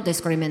 We don't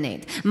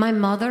discriminate. My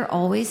mother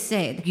always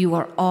said, you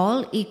are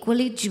all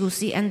equally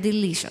juicy and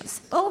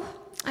delicious. Oh,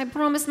 I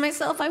promised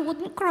myself I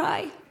wouldn't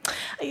cry.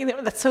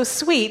 That's so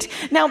sweet.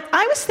 Now,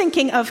 I was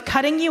thinking of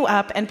cutting you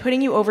up and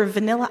putting you over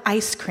vanilla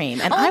ice cream.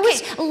 And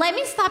let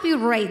me stop you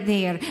right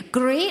there.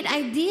 Great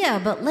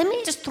idea, but let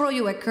me just throw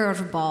you a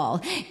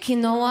curveball.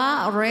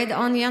 Quinoa, red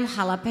onion,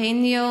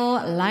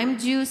 jalapeno, lime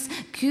juice,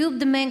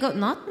 cubed mango,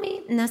 not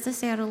meat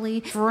necessarily,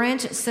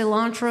 French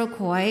cilantro,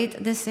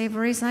 quite the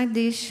savory side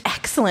dish.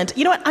 Excellent.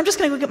 You know what? I'm just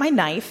going to go get my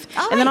knife.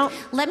 Then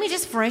let me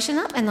just freshen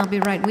up and I'll be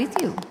right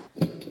with you.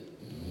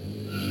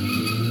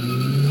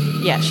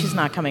 Yeah, she's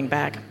not coming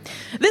back.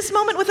 This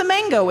Moment with a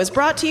Mango was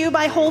brought to you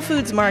by Whole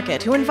Foods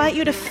Market, who invite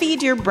you to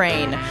feed your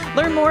brain.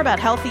 Learn more about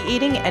healthy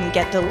eating and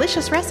get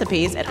delicious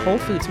recipes at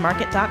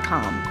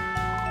WholeFoodsMarket.com.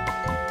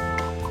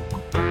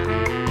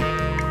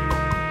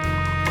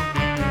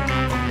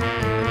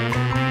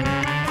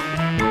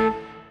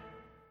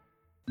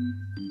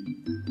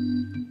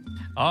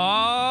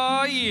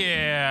 Oh,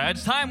 yeah.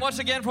 It's time once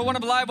again for one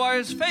of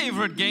Livewire's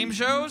favorite game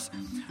shows,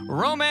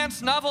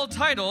 Romance Novel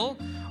Title,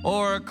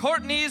 or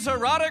Courtney's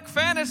Erotic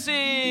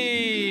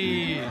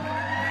Fantasy.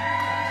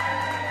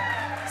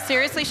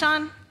 Seriously,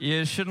 Sean?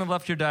 You shouldn't have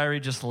left your diary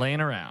just laying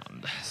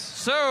around.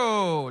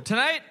 So,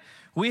 tonight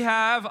we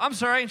have... I'm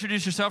sorry,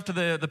 introduce yourself to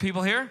the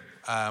people here.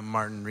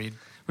 Martin Reed.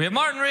 We have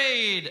Martin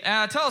Reed.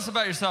 Tell us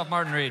about yourself,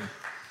 Martin Reed.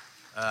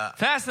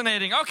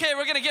 Fascinating. Okay,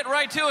 we're going to get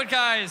right to it,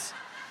 guys.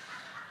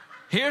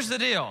 Here's the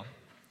deal.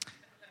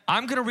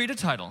 I'm going to read a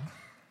title,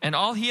 and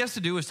all he has to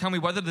do is tell me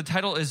whether the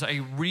title is a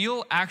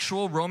real,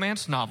 actual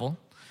romance novel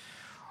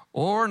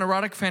or an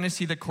erotic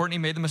fantasy that Courtney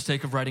made the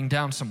mistake of writing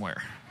down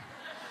somewhere.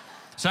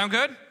 Sound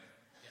good?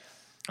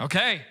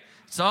 Okay.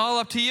 It's all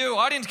up to you.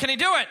 Audience, can he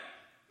do it?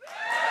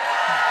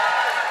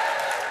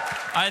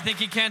 I think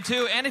he can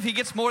too. And if he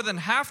gets more than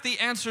half the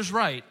answers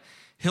right,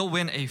 he'll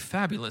win a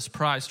fabulous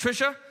prize.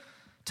 Trisha,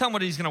 tell him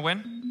what he's going to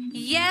win.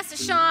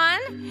 Yes, Sean.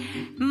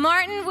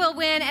 Martin will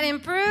win an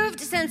improved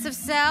sense of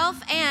self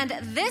and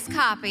this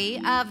copy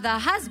of The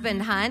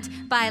Husband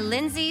Hunt by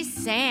Lindsay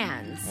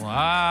Sands.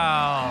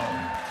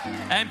 Wow.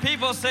 And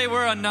people say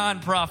we're a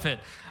non-profit.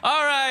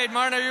 All right,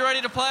 Martin, are you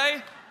ready to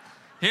play?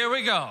 Here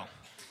we go.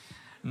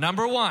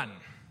 Number 1,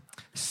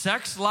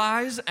 Sex,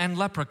 Lies, and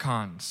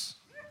Leprechauns.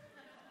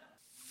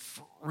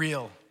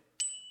 Real.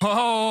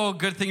 Oh,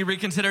 good thing you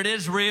reconsidered. It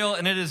is real,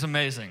 and it is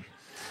amazing.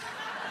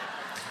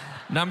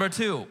 Number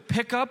 2,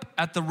 Pickup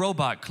at the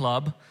Robot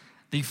Club,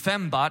 the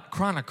Fembot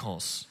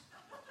Chronicles.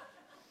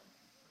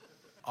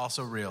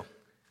 Also real.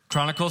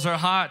 Chronicles are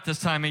hot this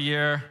time of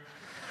year.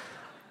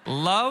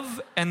 Love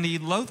and the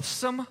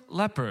Loathsome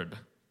Leopard.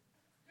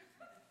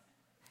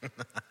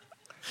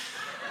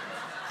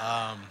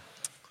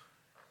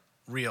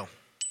 Real.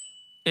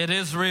 It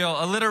is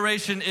real.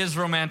 Alliteration is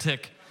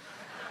romantic.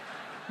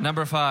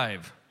 Number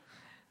 5,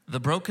 The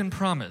Broken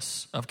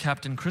Promise of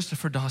Captain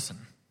Christopher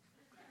Dawson.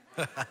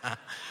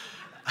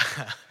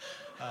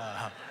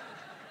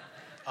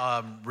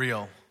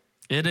 Real.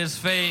 It is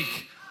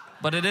fake,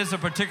 but it is a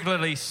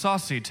particularly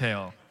saucy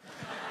tale.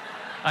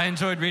 I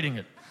enjoyed reading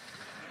it.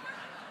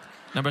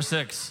 Number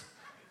 6,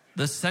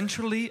 The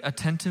Centrally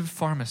Attentive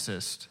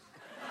Pharmacist.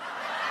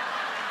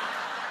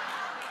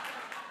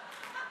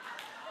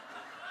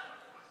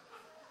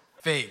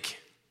 Fake.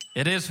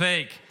 It is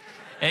fake.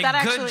 A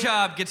good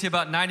job gets you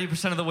about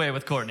 90% of the way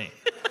with Courtney.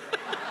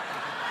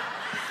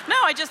 No,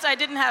 I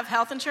didn't have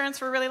health insurance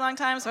for a really long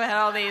time, so I had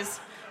all these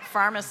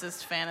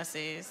pharmacist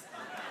fantasies.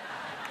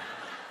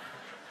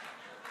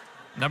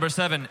 Number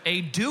 7, A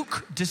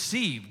Duke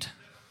Deceived.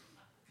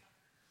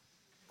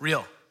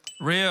 Real.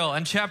 Real,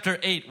 and chapter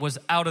 8 was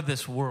out of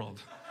this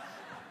world.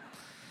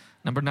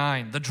 Number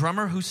 9, The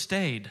Drummer Who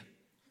Stayed.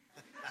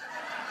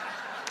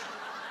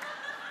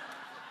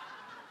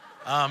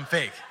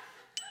 Fake.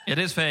 It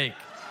is fake.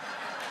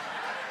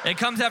 It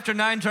comes after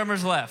 9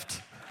 drummers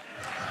left.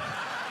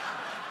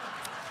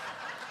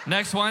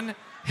 Next one,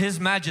 His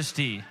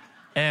Majesty,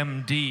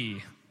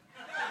 MD.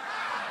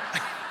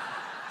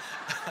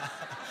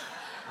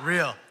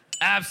 Real.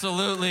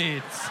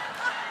 Absolutely.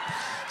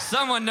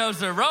 Someone knows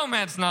their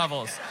romance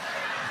novels.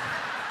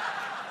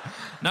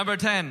 Number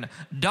 10,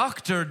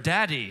 Dr.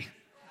 Daddy.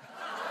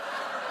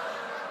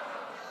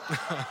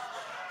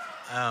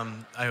 I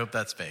hope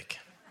that's fake.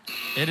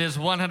 It is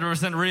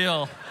 100%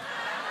 real.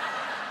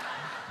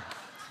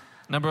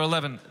 Number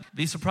 11,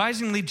 The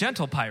Surprisingly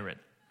Gentle Pirate.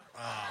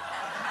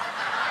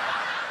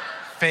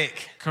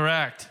 Fake.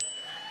 Correct.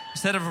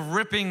 Instead of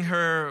ripping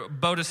her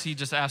bodice, he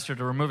just asked her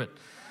to remove it.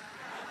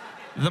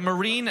 The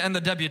Marine and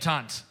the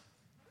Debutante.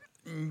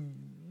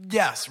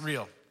 Yes,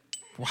 real.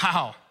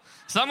 Wow.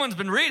 Someone's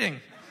been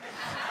reading.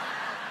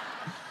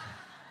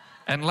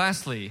 And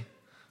lastly,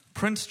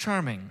 Prince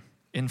Charming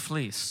in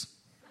Fleece.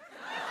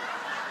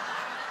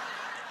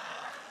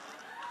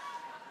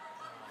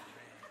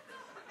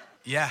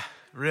 Yeah,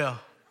 real.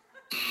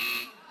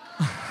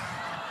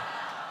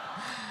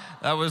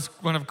 That was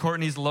one of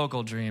Courtney's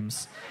local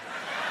dreams.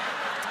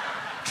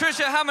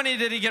 Trisha, how many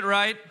did he get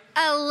right?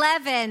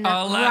 11. 11.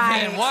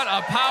 Right. What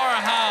a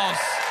powerhouse.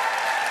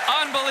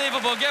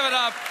 Unbelievable. Give it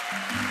up.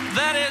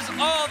 That is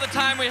all the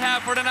time we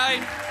have for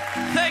tonight.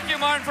 Thank you,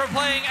 Martin, for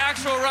playing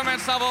actual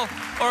romance novel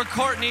or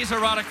Courtney's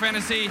erotic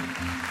fantasy.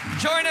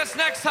 Join us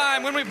next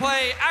time when we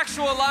play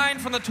actual line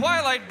from the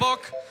Twilight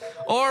book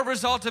or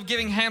result of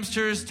giving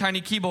hamsters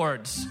tiny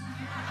keyboards.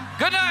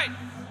 Good night.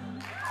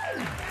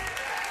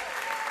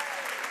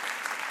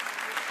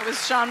 It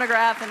was Sean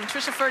McGrath and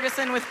Trisha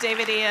Ferguson with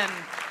David Ian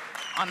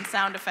on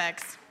sound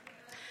effects.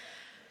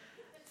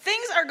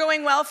 Things are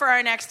going well for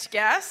our next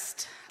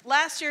guest.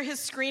 Last year, his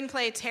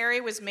screenplay, Terry,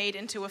 was made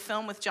into a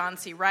film with John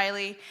C.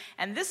 Reilly,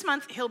 and this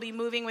month, he'll be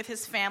moving with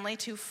his family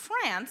to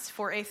France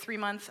for a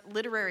 3-month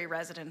literary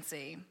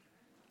residency.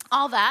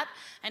 All that,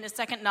 and his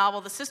second novel,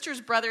 The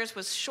Sisters Brothers,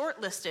 was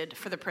shortlisted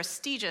for the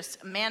prestigious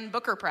Man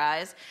Booker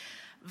Prize.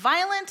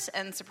 Violent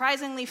and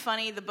surprisingly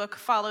funny, the book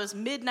follows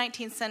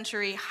mid-19th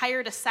century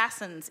hired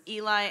assassins,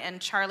 Eli and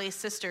Charlie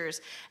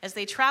sisters, as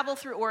they travel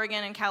through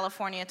Oregon and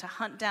California to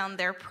hunt down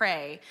their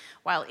prey,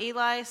 while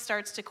Eli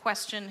starts to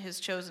question his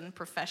chosen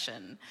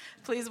profession.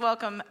 Please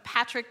welcome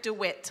Patrick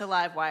DeWitt to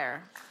Livewire.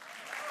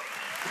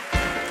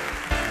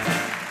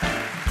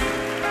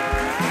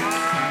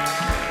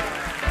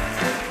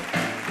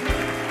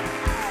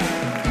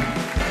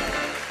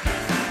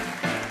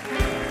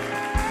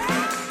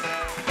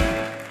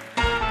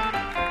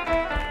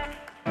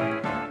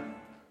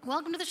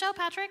 Welcome to the show,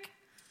 Patrick.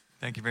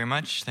 Thank you very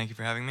much. Thank you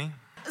for having me.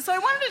 So I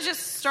wanted to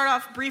just start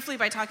off briefly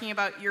by talking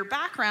about your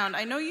background.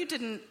 I know you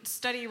didn't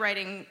study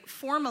writing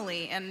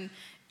formally,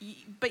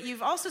 but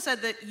you've also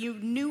said that you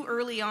knew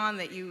early on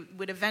that you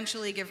would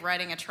eventually give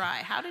writing a try.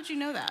 How did you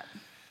know that?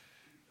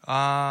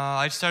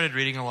 I started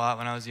reading a lot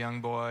when I was a young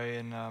boy,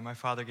 and my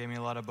father gave me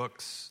a lot of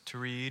books to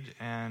read,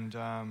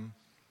 and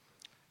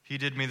he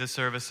did me the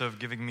service of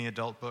giving me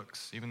adult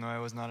books, even though I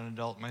was not an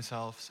adult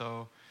myself.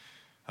 So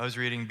I was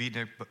reading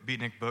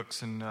beatnik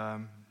books and,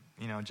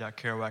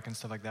 Jack Kerouac and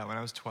stuff like that when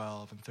I was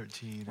 12 and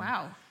 13.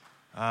 Wow.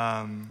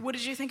 What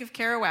did you think of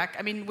Kerouac?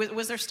 I mean,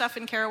 was there stuff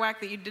in Kerouac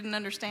that you didn't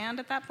understand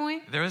at that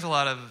point? There was a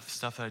lot of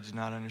stuff that I did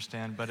not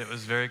understand, but it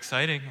was very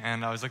exciting,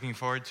 and I was looking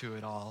forward to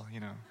it all, So,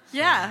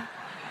 yeah.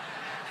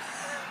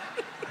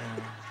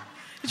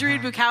 Did you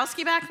read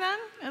Bukowski back then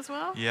as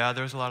well? Yeah,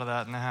 there was a lot of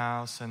that in the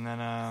house, and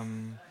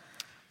then...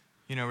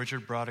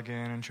 Richard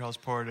Brautigan and Charles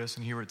Portis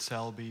and Hubert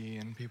Selby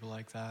and people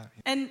like that.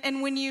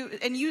 And when you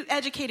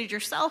educated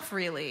yourself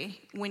really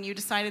when you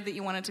decided that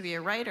you wanted to be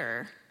a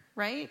writer,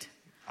 right?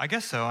 I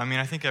guess so. I mean,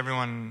 I think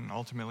everyone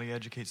ultimately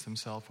educates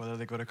themselves, whether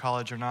they go to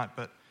college or not.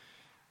 But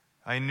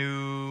I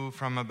knew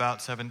from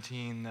about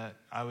 17 that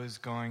I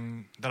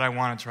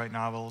wanted to write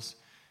novels,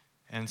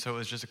 and so it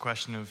was just a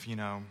question of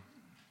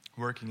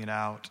working it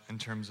out in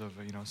terms of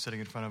sitting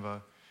in front of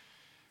a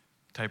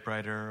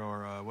typewriter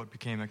or what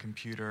became a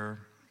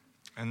computer.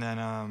 And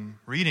then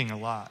reading a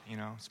lot,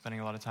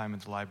 spending a lot of time at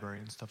the library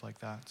and stuff like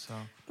that. So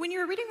when you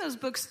were reading those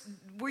books,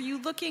 were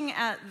you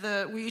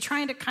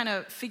trying to kind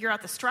of figure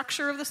out the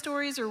structure of the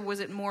stories, or was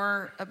it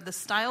more of the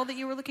style that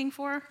you were looking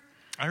for?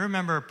 I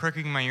remember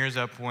pricking my ears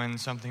up when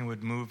something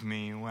would move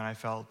me, when I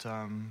felt,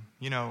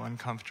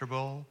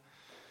 uncomfortable,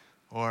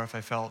 or if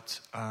I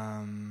felt,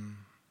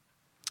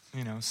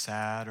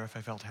 sad, or if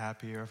I felt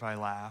happy, or if I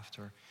laughed,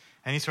 or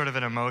any sort of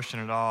an emotion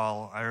at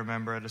all. I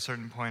remember at a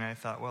certain point I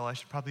thought, well, I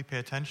should probably pay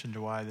attention to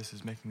why this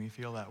is making me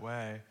feel that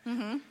way.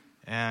 Mm-hmm.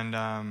 And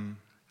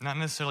not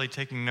necessarily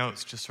taking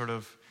notes, just sort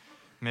of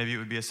maybe it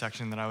would be a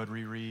section that I would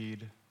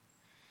reread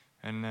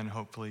and then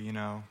hopefully,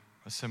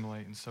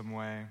 assimilate in some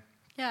way.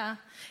 Yeah.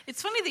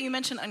 It's funny that you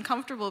mentioned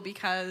uncomfortable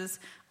because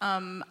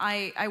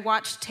I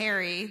watched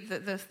Terry,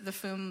 the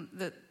film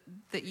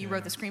that you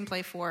wrote the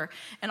screenplay for,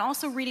 and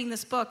also reading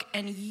this book,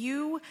 and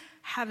you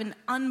have an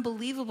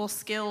unbelievable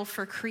skill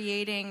for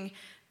creating...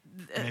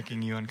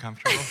 Making you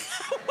uncomfortable?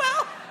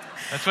 Well...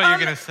 That's what you're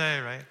going to say,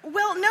 right?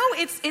 Well, Well, no,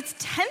 it's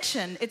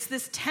tension. It's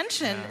this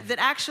tension that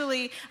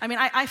actually, I mean,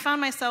 I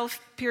found myself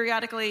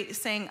periodically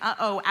saying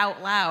 "uh-oh"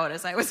 out loud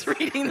as I was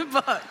reading the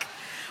book.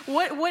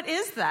 What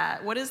is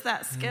that? What is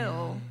that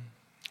skill?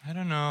 I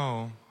don't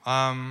know.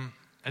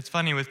 It's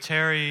funny, with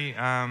Terry,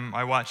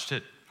 I watched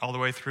it all the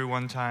way through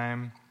one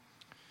time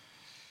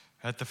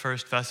at the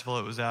first festival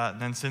it was at,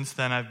 and then since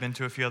then I've been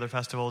to a few other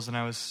festivals, and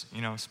I was,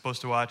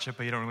 supposed to watch it,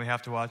 but you don't really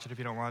have to watch it if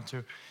you don't want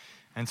to.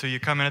 And so you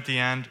come in at the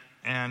end,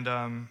 and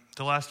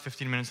the last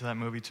 15 minutes of that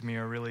movie to me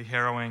are really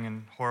harrowing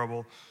and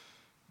horrible,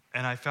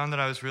 and I found that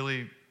I was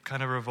really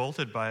kind of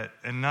revolted by it,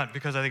 and not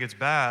because I think it's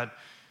bad,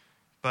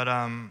 but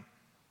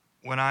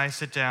when I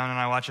sit down and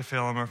I watch a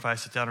film, or if I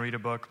sit down and read a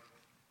book,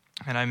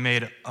 and I'm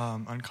made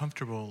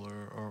uncomfortable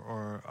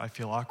or I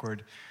feel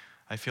awkward,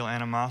 I feel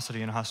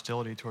animosity and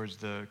hostility towards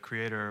the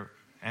creator,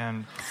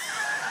 and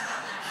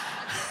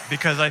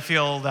because I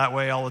feel that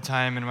way all the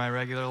time in my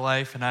regular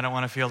life, and I don't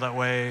want to feel that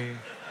way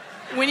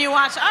when you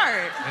watch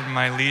art in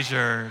my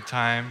leisure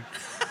time.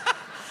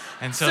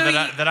 And so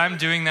that I'm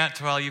doing that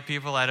to all you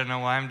people, I don't know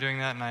why I'm doing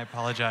that, and I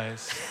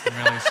apologize.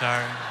 I'm really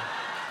sorry.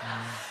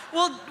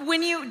 Well,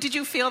 did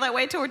you feel that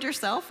way toward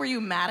yourself? Were you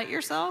mad at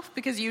yourself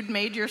because you'd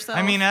made yourself?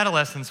 I mean,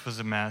 adolescence was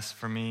a mess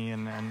for me,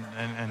 and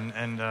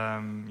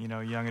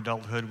young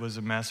adulthood was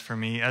a mess for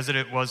me, as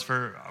it was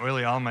for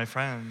really all my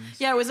friends.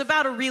 Yeah, it was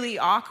about a really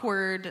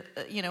awkward,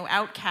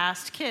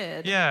 outcast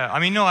kid. Yeah,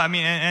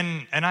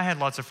 and I had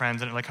lots of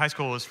friends, and like high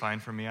school was fine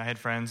for me. I had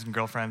friends and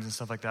girlfriends and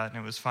stuff like that,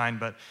 and it was fine.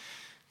 But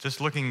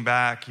just looking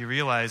back, you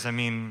realize,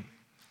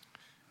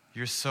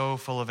 you're so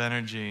full of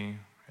energy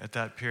at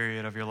that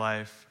period of your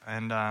life,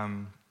 and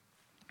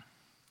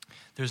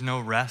there's no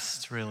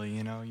rest, really,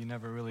 you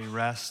never really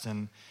rest,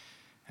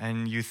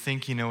 and you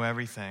think you know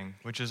everything,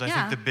 which is, I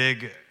think, the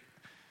big,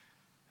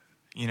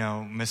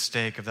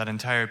 mistake of that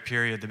entire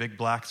period, the big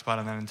black spot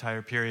on that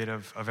entire period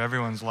of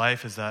everyone's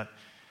life, is that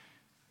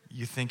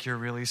you think you're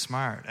really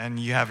smart, and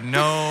you have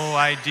no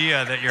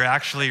idea that you're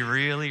actually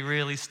really,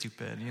 really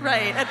stupid.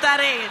 Right, at that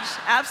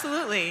age,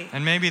 absolutely.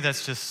 And maybe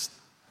that's just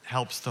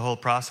helps the whole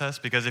process,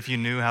 because if you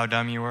knew how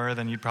dumb you were,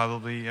 then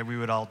we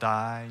would all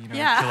die,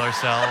 kill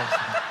ourselves.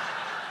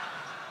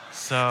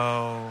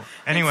 So,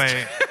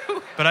 anyway,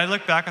 but I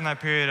look back on that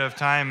period of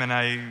time and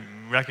I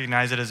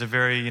recognize it as a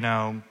very,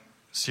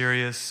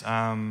 serious,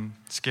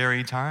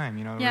 scary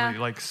time,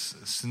 really,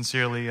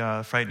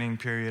 sincerely frightening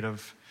period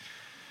of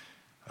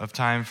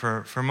time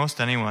for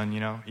most anyone,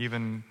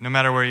 even no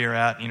matter where you're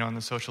at, on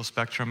the social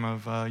spectrum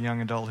of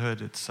young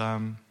adulthood, it's,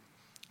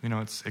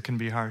 it can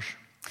be harsh.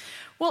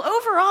 Well,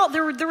 overall,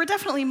 there were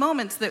definitely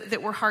moments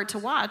that were hard to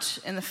watch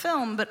in the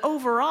film, but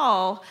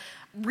overall,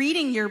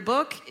 reading your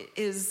book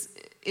is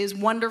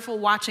wonderful.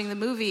 Watching the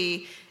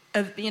movie,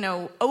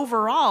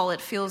 overall, it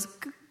feels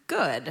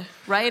good,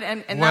 right?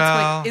 And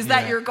that's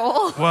that your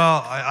goal?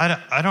 Well,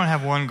 I don't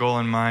have one goal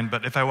in mind,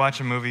 but if I watch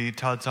a movie,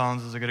 Todd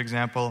Solondz is a good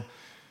example,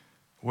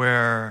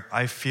 where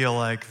I feel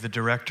like the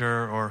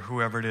director or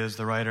whoever it is,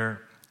 the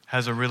writer,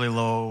 has a really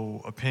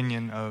low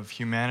opinion of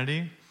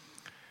humanity,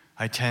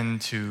 I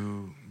tend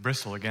to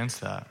bristle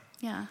against that.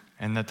 Yeah.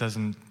 And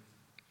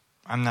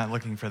I'm not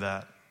looking for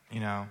that,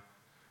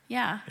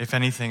 Yeah. If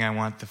anything, I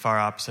want the far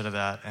opposite of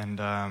that.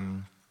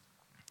 And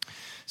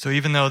so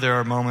even though there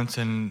are moments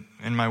in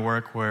my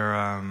work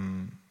where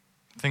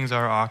things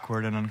are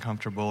awkward and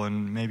uncomfortable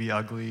and maybe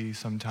ugly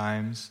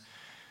sometimes,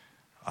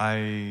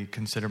 I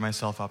consider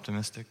myself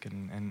optimistic,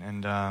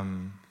 and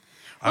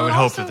I would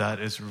hope that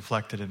is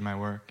reflected in my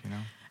work,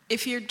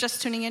 If you're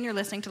just tuning in, you're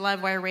listening to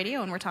Livewire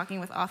Radio, and we're talking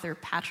with author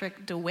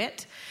Patrick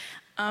DeWitt.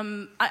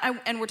 And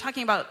we're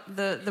talking about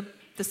the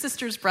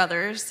Sisters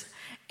Brothers.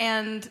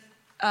 And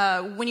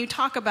when you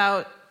talk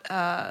about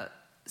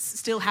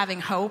still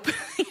having hope,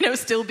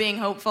 still being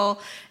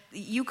hopeful,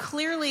 you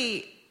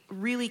clearly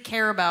really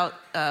care about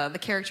the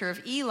character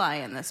of Eli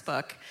in this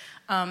book.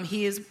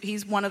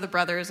 He's one of the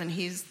brothers, and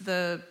he's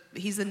the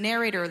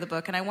narrator of the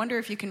book. And I wonder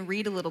if you can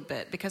read a little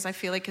bit, because I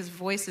feel like his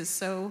voice is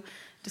so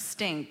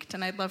distinct,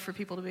 and I'd love for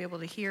people to be able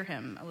to hear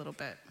him a little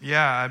bit.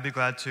 Yeah, I'd be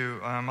glad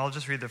to. I'll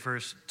just read the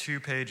first 2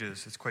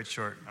 pages. It's quite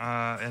short.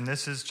 And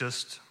this is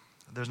just,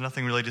 there's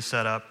nothing really to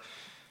set up.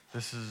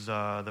 This is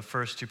the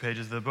first 2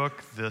 pages of the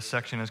book. The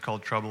section is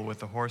called Trouble with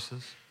the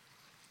Horses.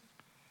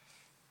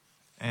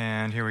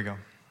 And here we go.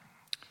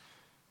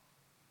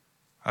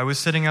 I was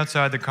sitting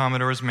outside the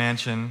Commodore's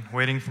mansion,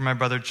 waiting for my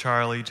brother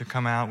Charlie to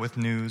come out with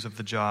news of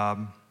the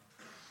job.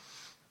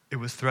 It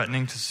was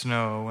threatening to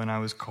snow, and I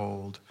was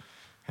cold.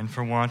 And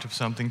for want of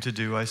something to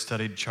do, I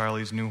studied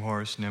Charlie's new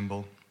horse,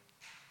 Nimble.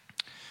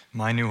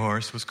 My new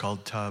horse was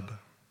called Tub.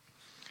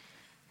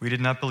 We did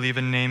not believe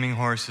in naming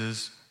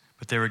horses,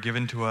 but they were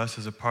given to us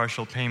as a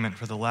partial payment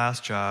for the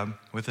last job,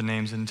 with the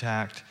names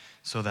intact,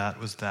 so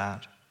that was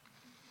that.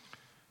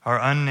 Our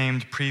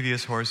unnamed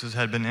previous horses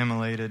had been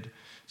immolated,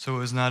 so it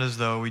was not as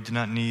though we did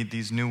not need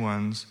these new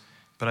ones,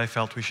 but I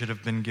felt we should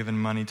have been given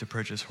money to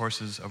purchase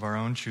horses of our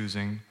own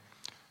choosing,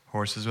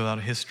 horses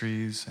without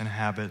histories and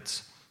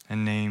habits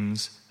and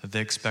names that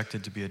they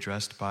expected to be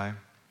addressed by.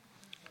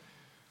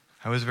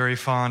 I was very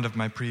fond of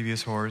my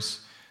previous horse,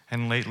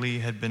 and lately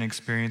had been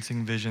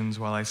experiencing visions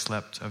while I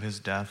slept of his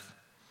death,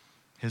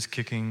 his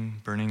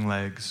kicking, burning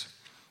legs,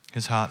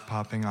 his hot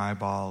popping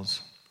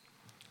eyeballs.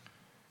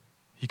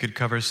 He could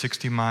cover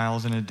 60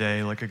 miles in a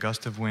day like a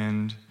gust of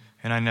wind,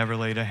 and I never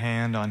laid a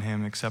hand on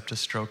him except to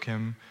stroke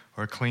him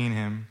or clean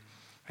him,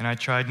 and I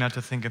tried not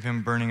to think of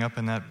him burning up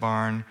in that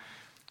barn,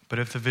 but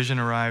if the vision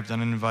arrived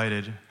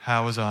uninvited,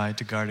 how was I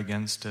to guard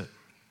against it?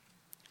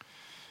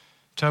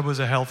 Tub was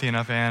a healthy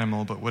enough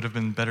animal, but would have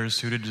been better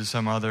suited to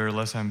some other,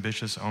 less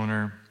ambitious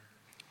owner.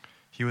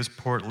 He was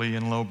portly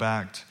and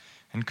low-backed,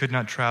 and could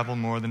not travel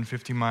more than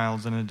 50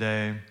 miles in a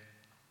day.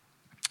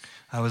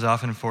 I was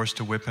often forced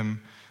to whip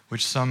him,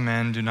 which some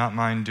men do not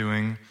mind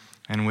doing,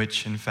 and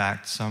which, in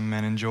fact, some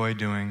men enjoy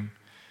doing,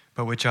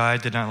 but which I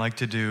did not like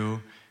to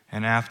do,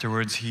 and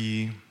afterwards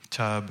he,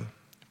 Tub,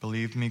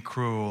 believed me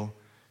cruel,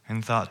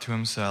 and thought to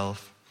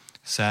himself,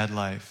 sad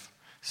life,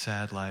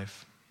 sad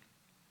life.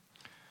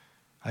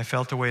 I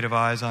felt a weight of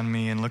eyes on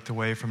me and looked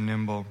away from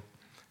Nimble.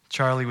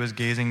 Charlie was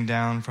gazing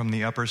down from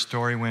the upper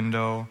story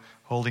window,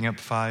 holding up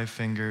 5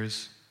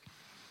 fingers.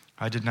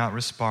 I did not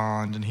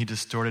respond, and he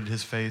distorted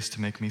his face to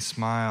make me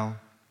smile.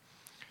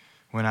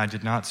 When I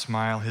did not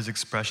smile, his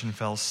expression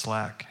fell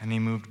slack, and he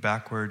moved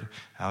backward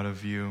out of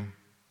view.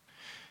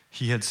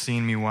 He had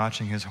seen me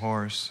watching his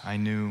horse, I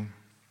knew.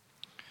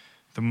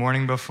 The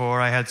morning before,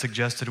 I had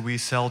suggested we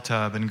sell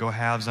Tub and go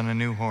halves on a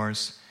new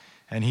horse,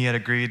 and he had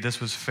agreed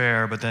this was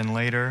fair, but then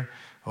later,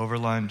 over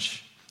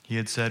lunch, he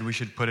had said we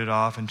should put it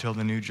off until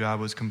the new job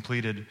was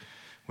completed,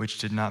 which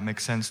did not make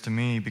sense to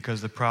me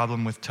because the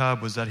problem with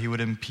Tub was that he would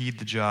impede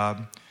the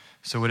job,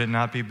 so would it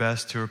not be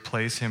best to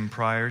replace him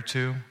prior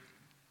to?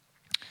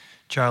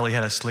 Charlie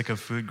had a slick of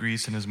food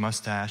grease in his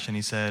mustache, and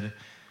he said,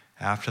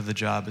 after the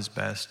job is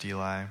best,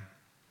 Eli.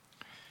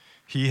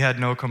 He had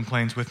no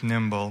complaints with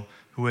Nimble,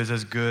 who was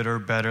as good or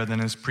better than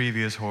his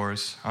previous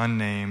horse,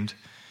 unnamed,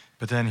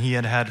 but then he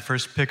had had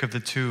first pick of the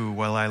 2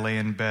 while I lay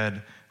in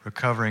bed,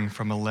 recovering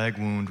from a leg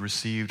wound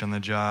received on the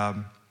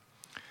job.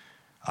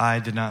 I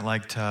did not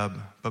like Tub,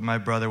 but my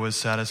brother was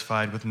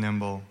satisfied with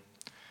Nimble.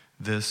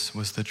 This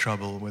was the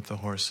trouble with the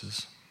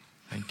horses.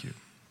 Thank you.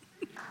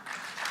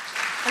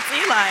 That's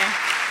Eli.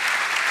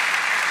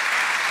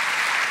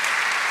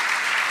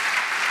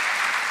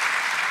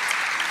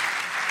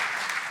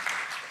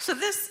 So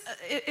this,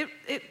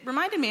 it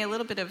reminded me a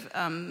little bit of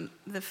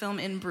the film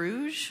In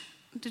Bruges.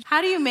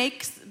 How do you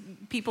make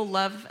people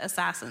love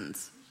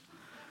assassins?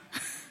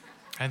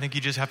 I think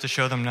you just have to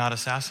show them not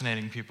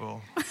assassinating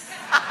people.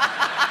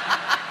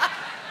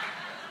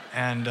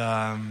 And,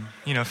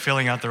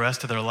 filling out the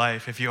rest of their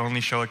life. If you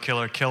only show a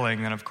killer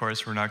killing, then of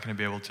course we're not going to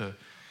be able to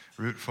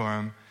root for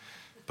him.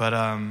 But,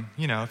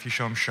 if you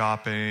show them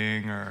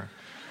shopping or,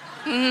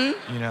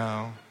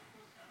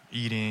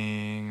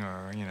 eating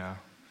or,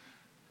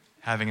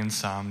 having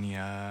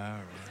insomnia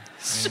or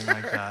anything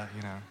like that,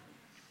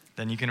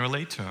 then you can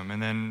relate to him, and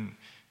then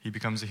he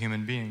becomes a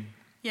human being.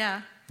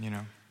 Yeah.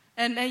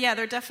 And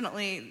they're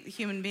definitely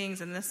human beings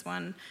in this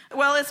one.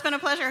 Well, it's been a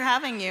pleasure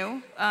having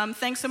you.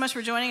 Thanks so much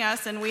for joining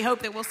us, and we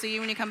hope that we'll see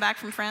you when you come back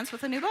from France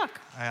with a new book.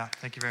 Yeah,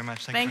 thank you very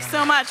much. Thanks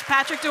so much,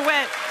 Patrick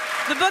DeWitt.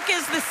 The book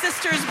is The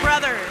Sisters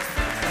Brothers.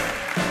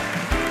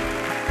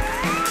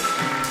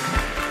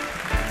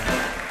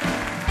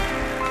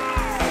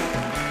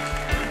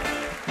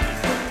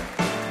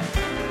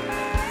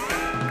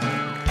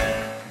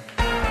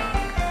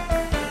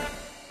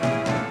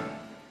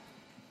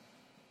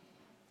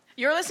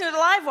 You're listening to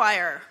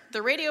Livewire,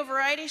 the radio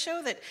variety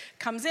show that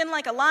comes in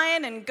like a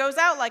lion and goes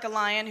out like a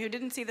lion who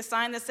didn't see the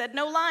sign that said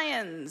no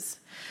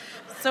lions.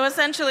 So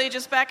essentially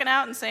just backing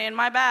out and saying,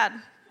 my bad,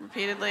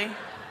 repeatedly.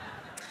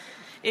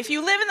 If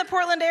you live in the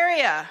Portland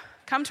area,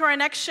 come to our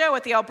next show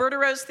at the Alberta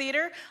Rose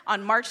Theater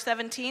on March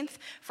 17th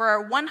for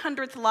our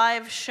 100th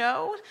live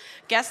show.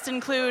 Guests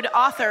include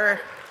author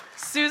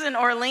Susan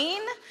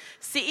Orlean,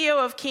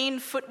 CEO of Keen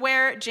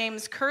Footwear,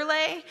 James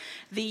Curley,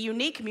 the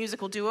unique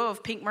musical duo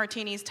of Pink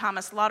Martini's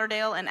Thomas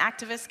Lauderdale and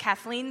activist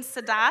Kathleen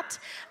Sadat,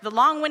 the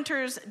Long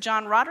Winters'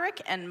 John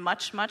Roderick, and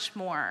much, much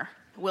more.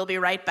 We'll be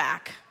right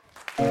back.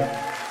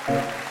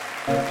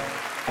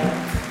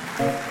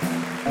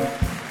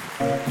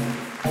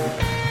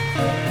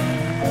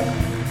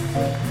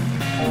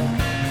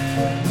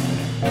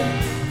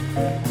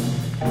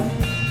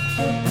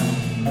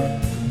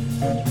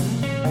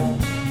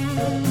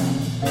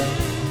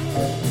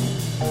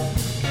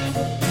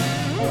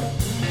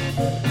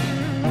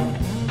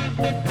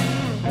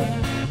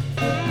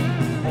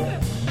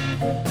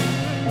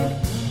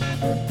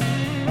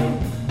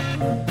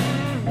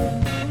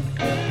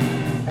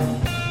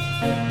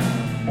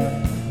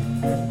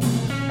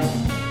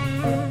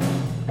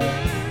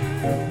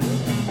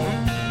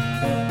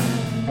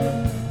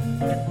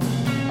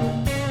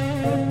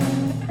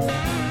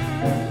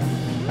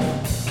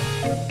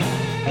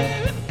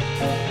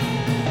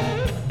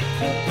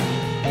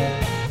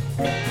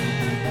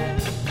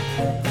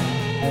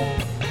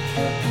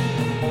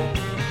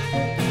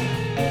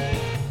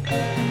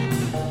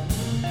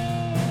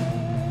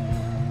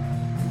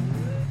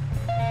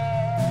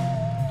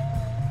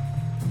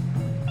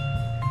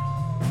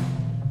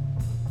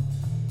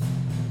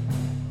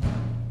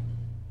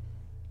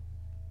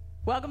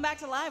 Welcome back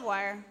to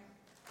Livewire.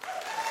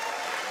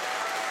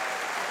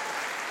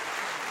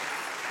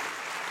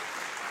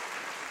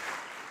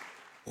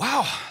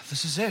 Wow,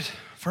 this is it.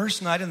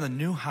 First night in the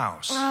new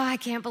house. Oh, I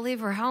can't believe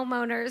we're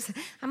homeowners.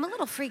 I'm a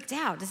little freaked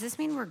out. Does this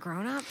mean we're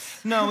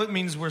grown-ups? No, it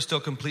means we're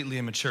still completely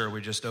immature. We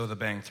just owe the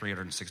bank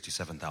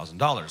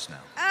 $367,000 now.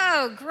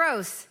 Oh,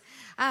 gross.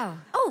 Oh,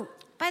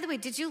 by the way,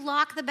 did you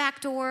lock the back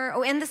door?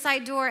 Oh, and the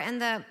side door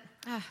and the...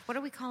 what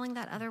are we calling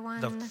that other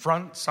one? The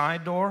front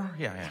side door?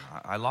 Yeah.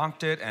 I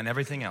locked it and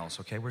everything else,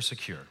 okay? We're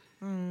secure.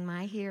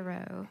 My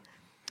hero.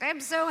 I'm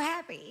so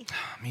happy.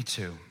 Me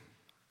too.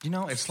 You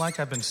know, it's like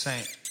I've been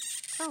saying...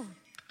 Oh,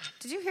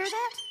 did you hear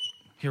that?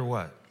 Hear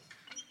what?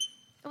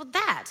 Well,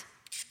 that.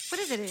 What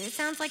is it? It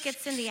sounds like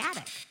it's in the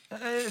attic.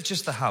 It's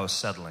just the house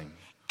settling.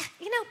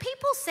 You know,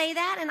 people say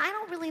that, and I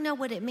don't really know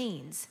what it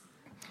means.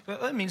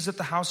 It means that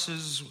the house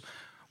is...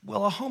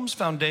 Well, a home's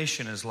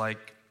foundation is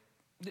like...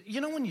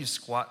 You know when you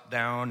squat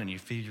down and you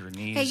feel your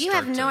knees Hey, you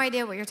have no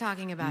idea what you're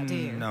talking about, do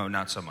you? No,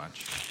 not so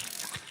much.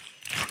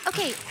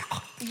 Okay,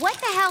 what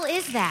the hell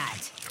is that?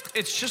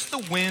 It's just the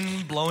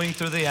wind blowing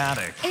through the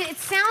attic. It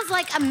sounds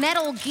like a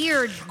metal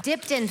gear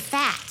dipped in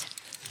fat.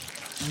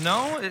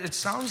 No, it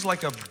sounds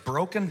like a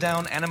broken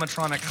down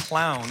animatronic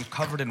clown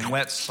covered in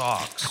wet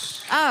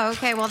socks. Oh,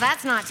 okay, well,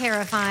 that's not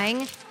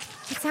terrifying.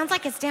 It sounds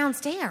like it's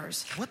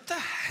downstairs. What the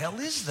hell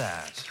is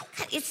that?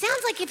 It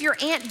sounds like if your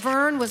Aunt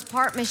Vern was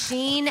part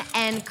machine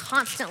and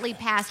constantly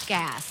passed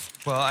gas.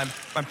 Well,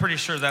 I'm pretty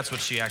sure that's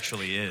what she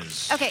actually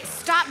is. Okay,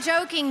 stop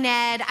joking,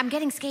 Ned. I'm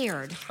getting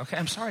scared. Okay,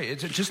 I'm sorry.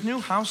 It's just new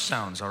house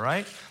sounds, all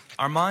right?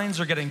 Our minds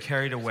are getting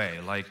carried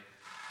away, like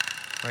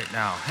right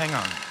now. Hang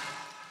on.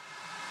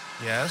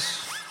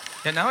 Yes?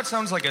 Yeah, now it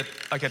sounds like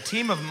a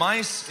team of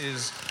mice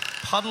is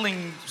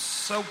puddling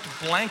soaked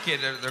blanket.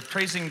 They're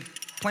playing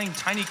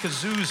tiny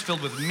kazoos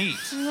filled with meat.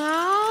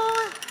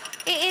 No,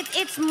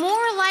 it's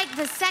more like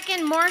the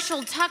second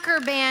Marshall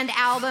Tucker Band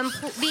album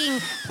being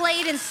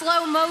played in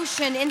slow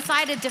motion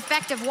inside a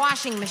defective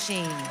washing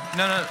machine.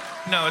 No,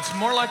 it's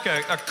more like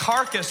a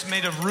carcass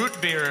made of root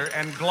beer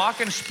and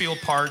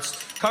glockenspiel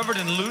parts covered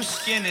in loose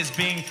skin is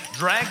being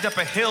dragged up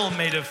a hill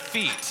made of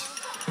feet.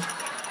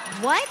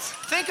 What?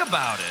 Think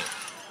about it.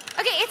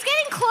 Okay, it's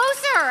getting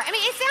closer. I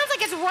mean, it sounds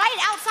like it's right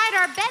outside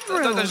our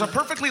bedroom. There's a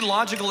perfectly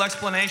logical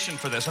explanation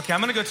for this. Okay, I'm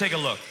gonna go take a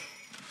look.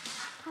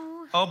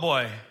 Oh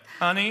boy.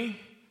 Honey,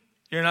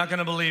 you're not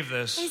gonna believe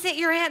this. Is it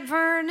your Aunt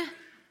Vern?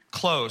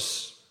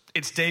 Close.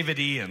 It's David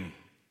Ian.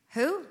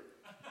 Who?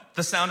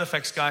 The sound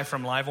effects guy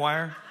from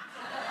Livewire.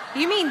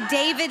 You mean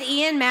David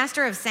Ian,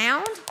 Master of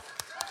Sound?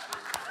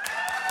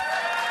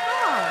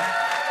 Oh.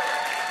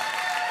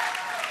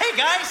 Hey,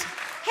 guys.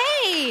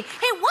 Hey,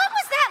 what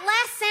was that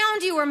last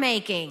sound you were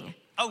making?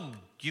 Oh,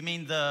 you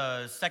mean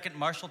the second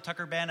Marshall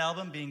Tucker Band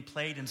album being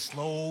played in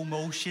slow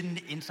motion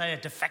inside a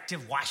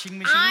defective washing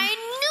machine? I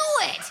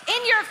knew it!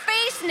 In your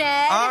face,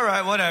 Ned. All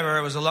right, whatever.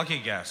 It was a lucky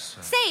guess.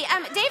 Say,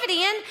 David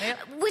Ian,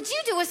 would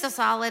you do us a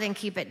solid and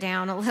keep it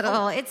down a little?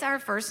 Oh. It's our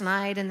first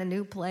night in the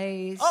new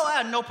place.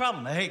 Oh, no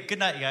problem. Hey, good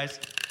night, you guys.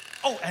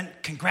 Oh, and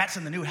congrats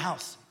on the new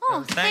house.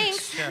 Oh,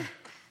 thanks. Yeah.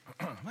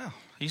 Well,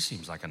 he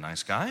seems like a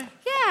nice guy.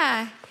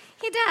 Yeah,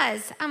 he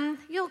does.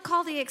 You'll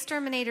call the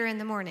exterminator in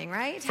the morning,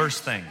 right?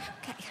 First thing.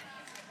 Okay.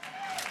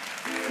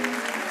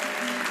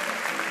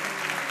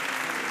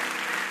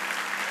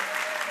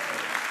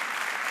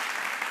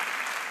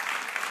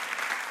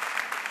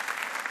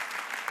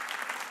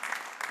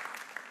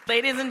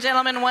 Ladies and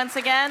gentlemen, once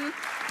again,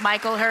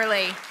 Michael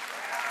Hurley.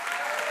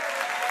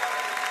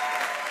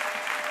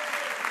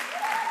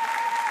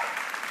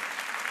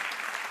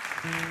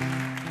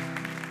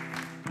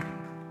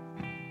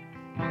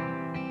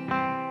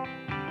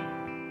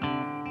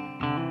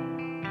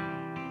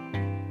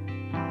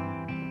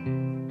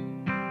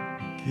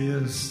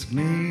 Kiss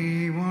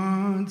me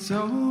once,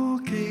 oh,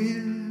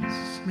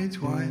 kiss me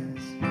twice.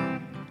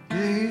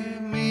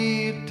 Give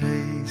me a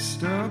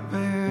taste of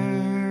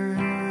paradise.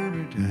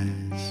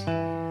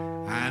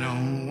 I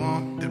don't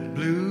want the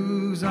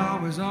blues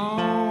always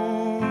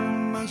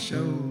on my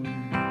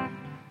shoulder.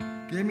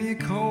 Give me a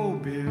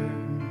cold beer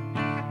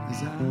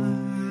as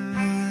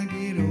I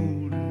get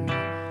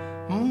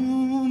older.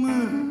 Oh,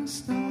 my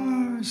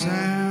stars,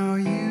 how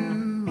you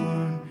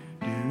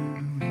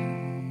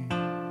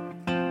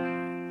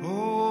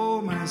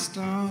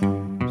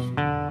stars,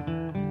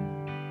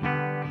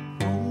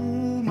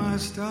 oh my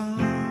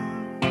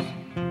stars,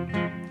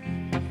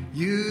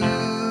 you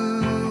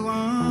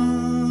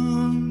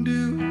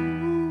undo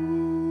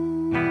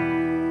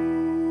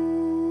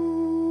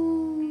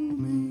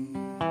me.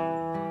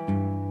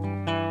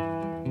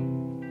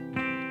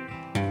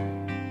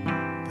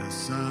 The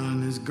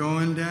sun is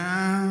going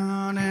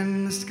down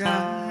and the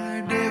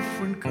sky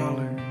different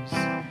colors.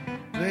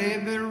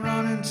 Baby,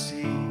 run and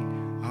see,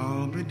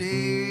 I'll be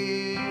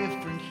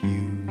different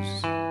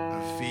hues.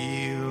 I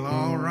feel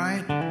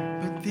alright,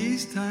 but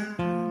this time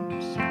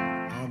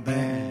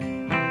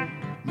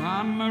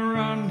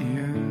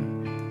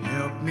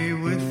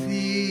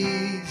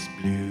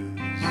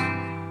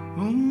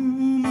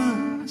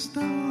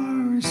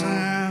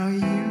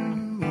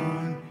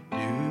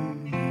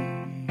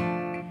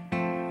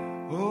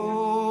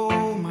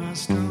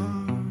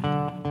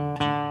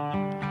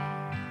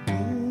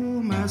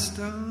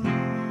star.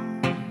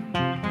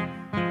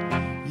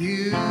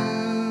 You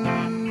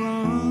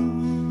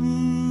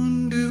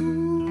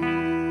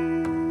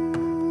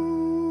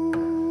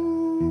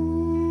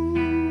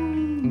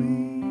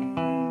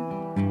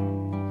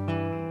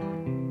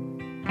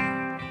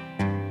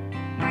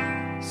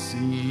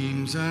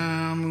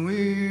I'm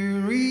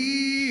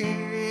weary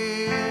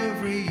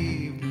every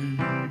evening.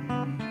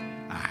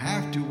 I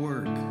have to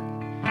work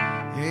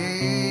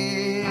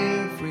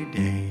every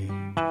day.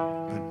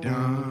 But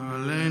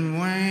darling,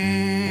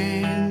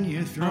 when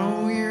you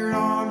throw your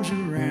arms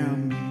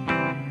around me,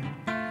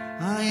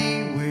 I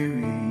ain't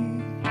weary.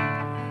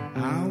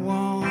 I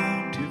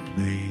want to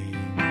play.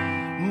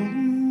 Oh,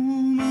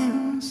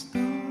 my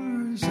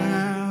stars,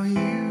 how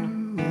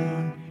you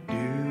undo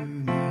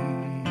me.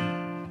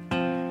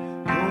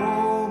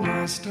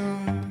 My star,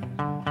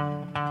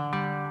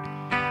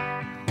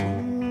 oh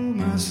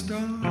my star,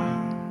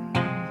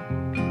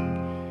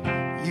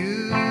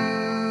 you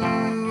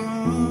undo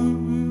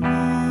me.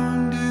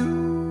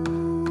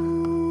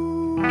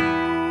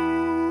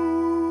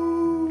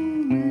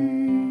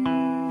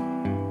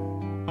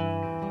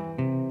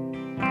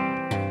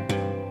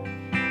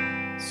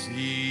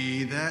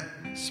 See that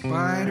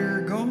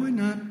spider going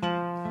up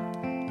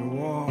the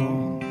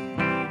wall?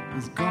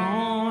 He's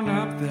gone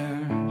up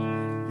there,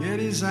 yet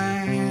his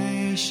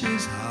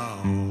ashes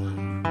whole.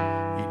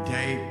 He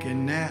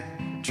taken that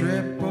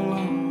trip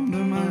along the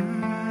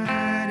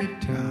mighty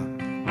top.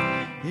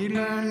 He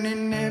learned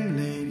in them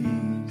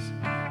ladies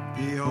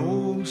the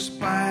old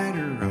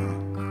spider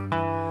rock.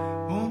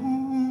 Oh,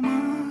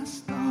 my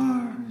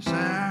stars,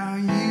 how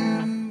you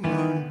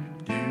undo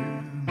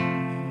me.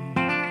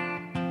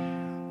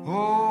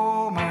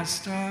 Oh, my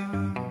star.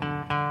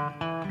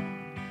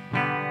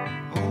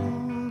 Oh,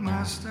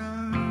 my star.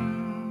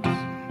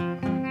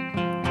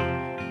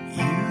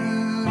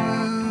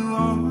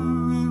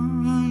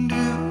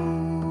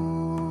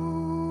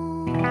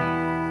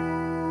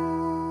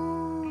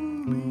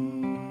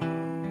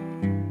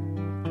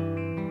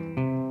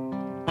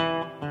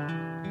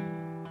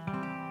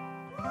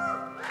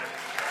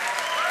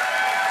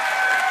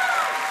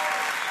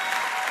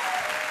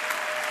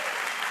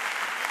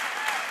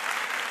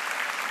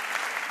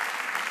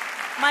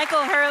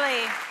 Michael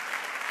Hurley.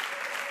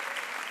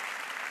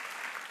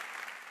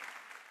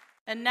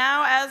 And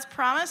now, as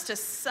promised, to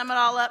sum it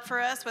all up for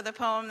us with a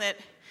poem that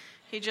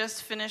he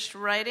just finished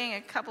writing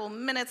a couple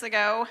minutes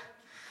ago,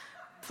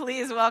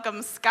 please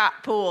welcome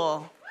Scott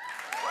Poole.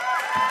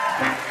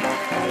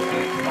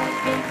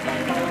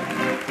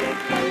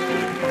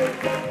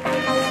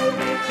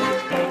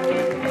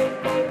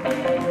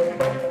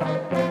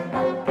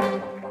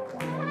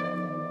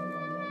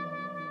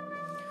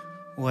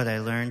 What I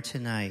Learned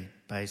Tonight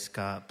by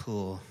Scott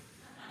Poole.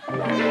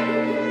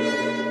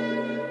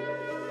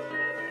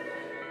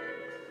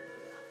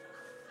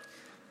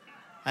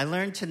 I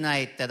learned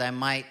tonight that I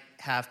might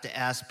have to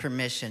ask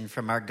permission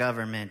from our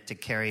government to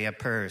carry a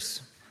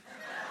purse.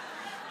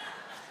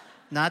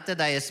 Not that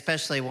I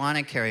especially want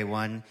to carry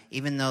one,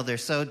 even though they're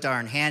so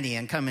darn handy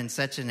and come in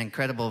such an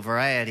incredible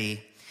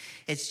variety.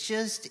 It's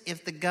just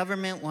if the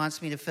government wants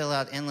me to fill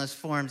out endless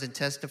forms and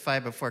testify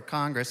before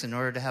Congress in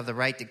order to have the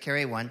right to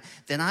carry one,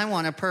 then I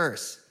want a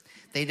purse.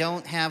 They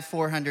don't have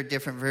 400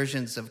 different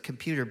versions of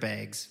computer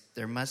bags.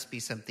 There must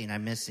be something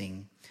I'm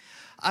missing.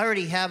 I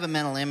already have a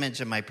mental image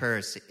of my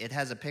purse. It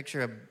has a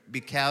picture of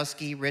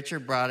Bukowski,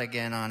 Richard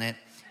Brodigan on it,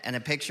 and a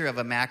picture of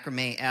a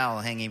macrame owl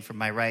hanging from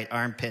my right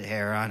armpit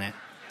hair on it.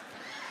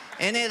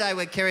 In it, I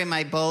would carry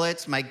my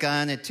bullets, my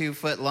gun, a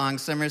 2-foot-long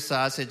summer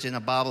sausage, and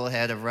a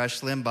bobblehead of Rush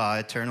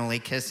Limbaugh eternally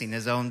kissing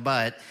his own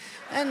butt,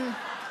 and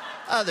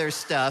other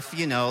stuff,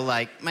 you know,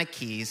 like my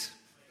keys.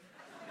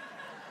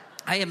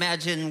 I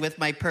imagine with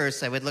my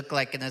purse, I would look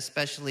like an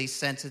especially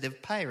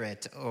sensitive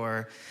pirate,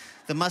 or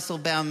the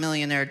muscle-bound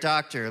millionaire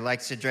doctor who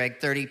likes to drag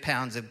 30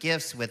 pounds of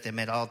gifts with him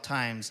at all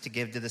times to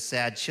give to the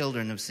sad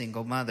children of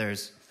single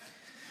mothers.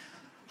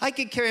 I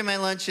could carry my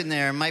lunch in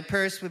there. My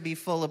purse would be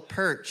full of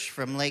perch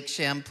from Lake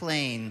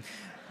Champlain,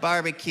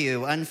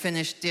 barbecue,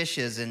 unfinished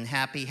dishes, and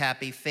happy,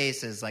 happy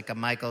faces like a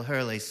Michael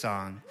Hurley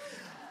song.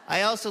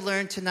 I also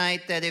learned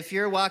tonight that if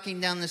you're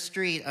walking down the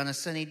street on a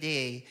sunny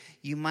day,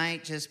 you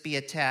might just be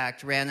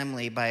attacked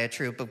randomly by a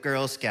troop of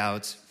Girl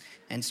Scouts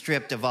and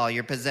stripped of all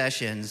your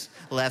possessions,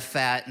 left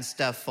fat and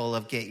stuffed full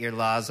of get your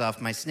laws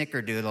off my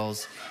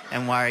snickerdoodles,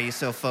 and why are you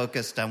so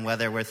focused on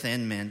whether we're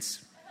Thin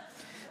Mints?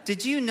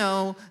 Did you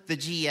know the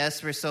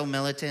GS were so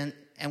militant?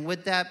 And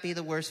would that be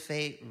the worst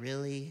fate,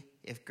 really,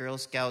 if Girl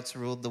Scouts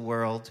ruled the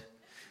world?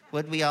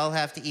 Would we all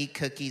have to eat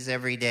cookies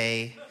every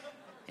day,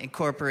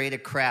 incorporate a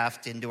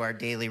craft into our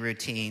daily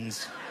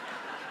routines?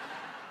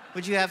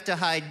 Would you have to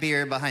hide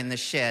beer behind the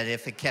shed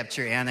if it kept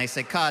your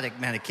antipsychotic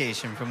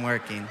medication from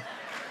working?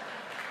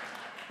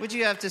 Would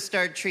you have to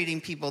start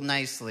treating people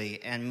nicely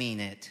and mean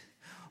it?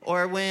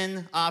 Or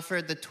when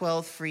offered the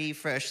 12th free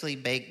freshly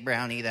baked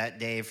brownie that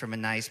day from a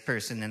nice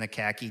person in a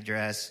khaki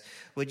dress,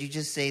 would you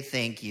just say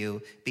thank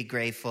you, be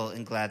grateful,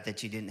 and glad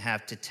that you didn't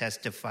have to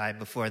testify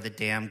before the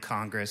damn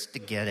Congress to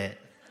get it?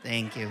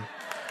 Thank you.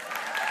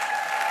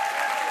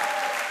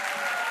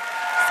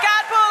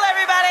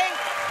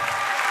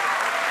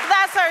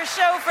 our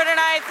show for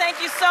tonight.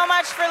 Thank you so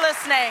much for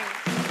listening.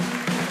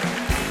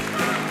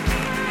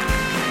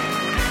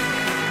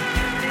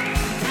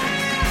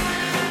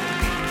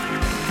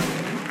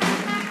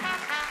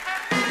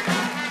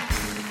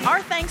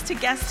 Our thanks to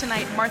guests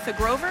tonight, Martha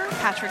Grover,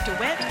 Patrick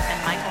DeWitt,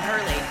 and Michael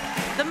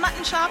Hurley. The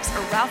Mutton Chops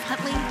are Ralph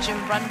Huntley, Jim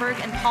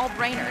Brunberg, and Paul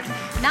Brainerd,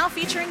 now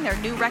featuring their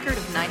new record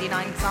of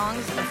 99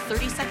 songs of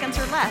 30 seconds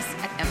or less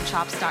at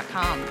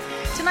mchops.com.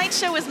 Tonight's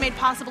show is made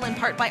possible in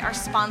part by our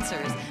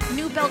sponsors,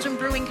 New Belgium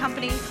Brewing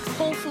Company,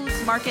 Whole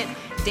Foods Market,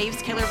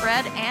 Dave's Killer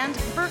Bread, and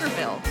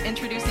Burgerville,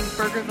 introducing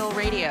Burgerville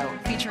Radio,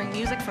 featuring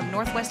music from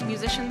Northwest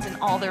musicians in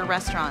all their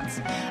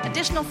restaurants.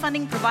 Additional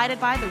funding provided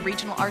by the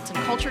Regional Arts and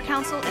Culture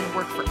Council and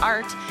Work for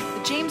Art,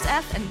 the James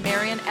F. and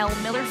Marion L.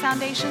 Miller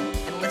Foundation,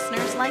 and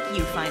listeners like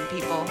you fine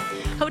people.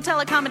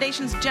 Hotel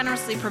accommodations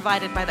generously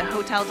provided by the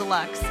Hotel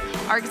Deluxe.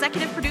 Our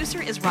executive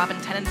producer is Robin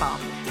Tenenbaum.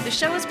 The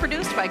show is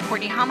produced by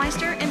Courtney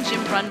Hameister and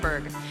Jim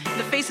Brunberg.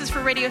 The faces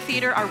for Radio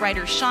Theater are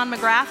writers Sean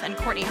McGrath and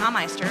Courtney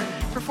Hameister,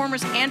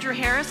 performers Andrew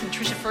Harris and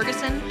Tricia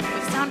Ferguson,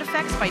 with sound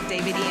effects by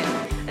David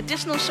Ian.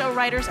 Additional show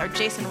writers are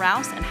Jason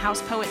Rouse and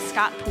house poet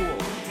Scott Poole.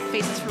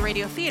 Faces for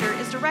Radio Theater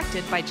is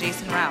directed by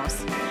Jason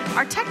Rouse.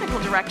 Our technical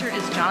director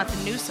is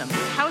Jonathan Newsom.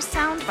 House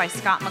sound by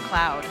Scott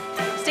McLeod.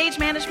 Stage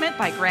management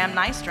by Graham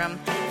Nystrom.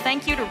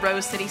 Thank you to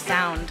Rose City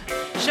Sound.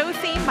 Show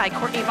theme by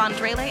Courtney Von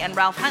Drele and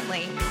Ralph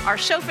Huntley. Our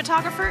show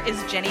photographer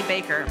is Jenny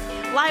Baker.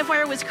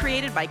 Livewire was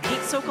created by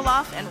Kate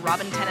Sokoloff and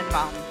Robin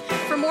Tenenbaum.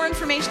 For more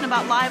information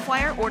about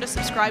Livewire or to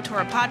subscribe to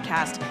our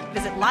podcast,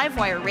 visit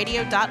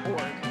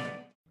livewireradio.org.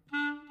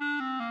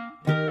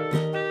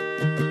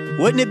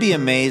 Wouldn't it be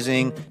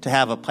amazing to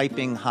have a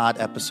piping hot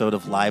episode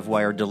of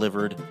Livewire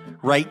delivered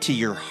right to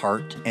your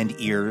heart and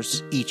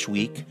ears each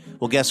week?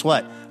 Well, guess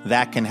what?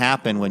 That can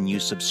happen when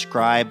you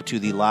subscribe to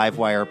the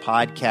Livewire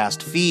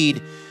podcast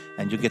feed,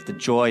 and you'll get the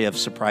joy of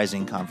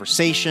surprising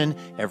conversation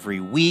every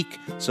week.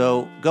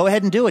 So go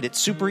ahead and do it. It's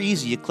super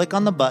easy. You click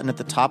on the button at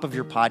the top of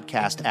your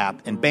podcast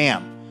app, and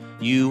bam,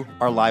 you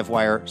are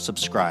Livewire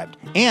subscribed.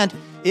 And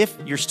if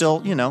you're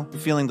still,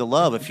 feeling the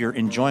love, if you're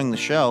enjoying the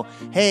show,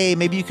 hey,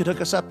 maybe you could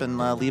hook us up and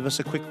leave us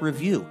a quick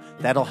review.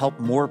 That'll help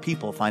more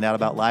people find out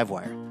about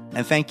Livewire.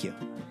 And thank you.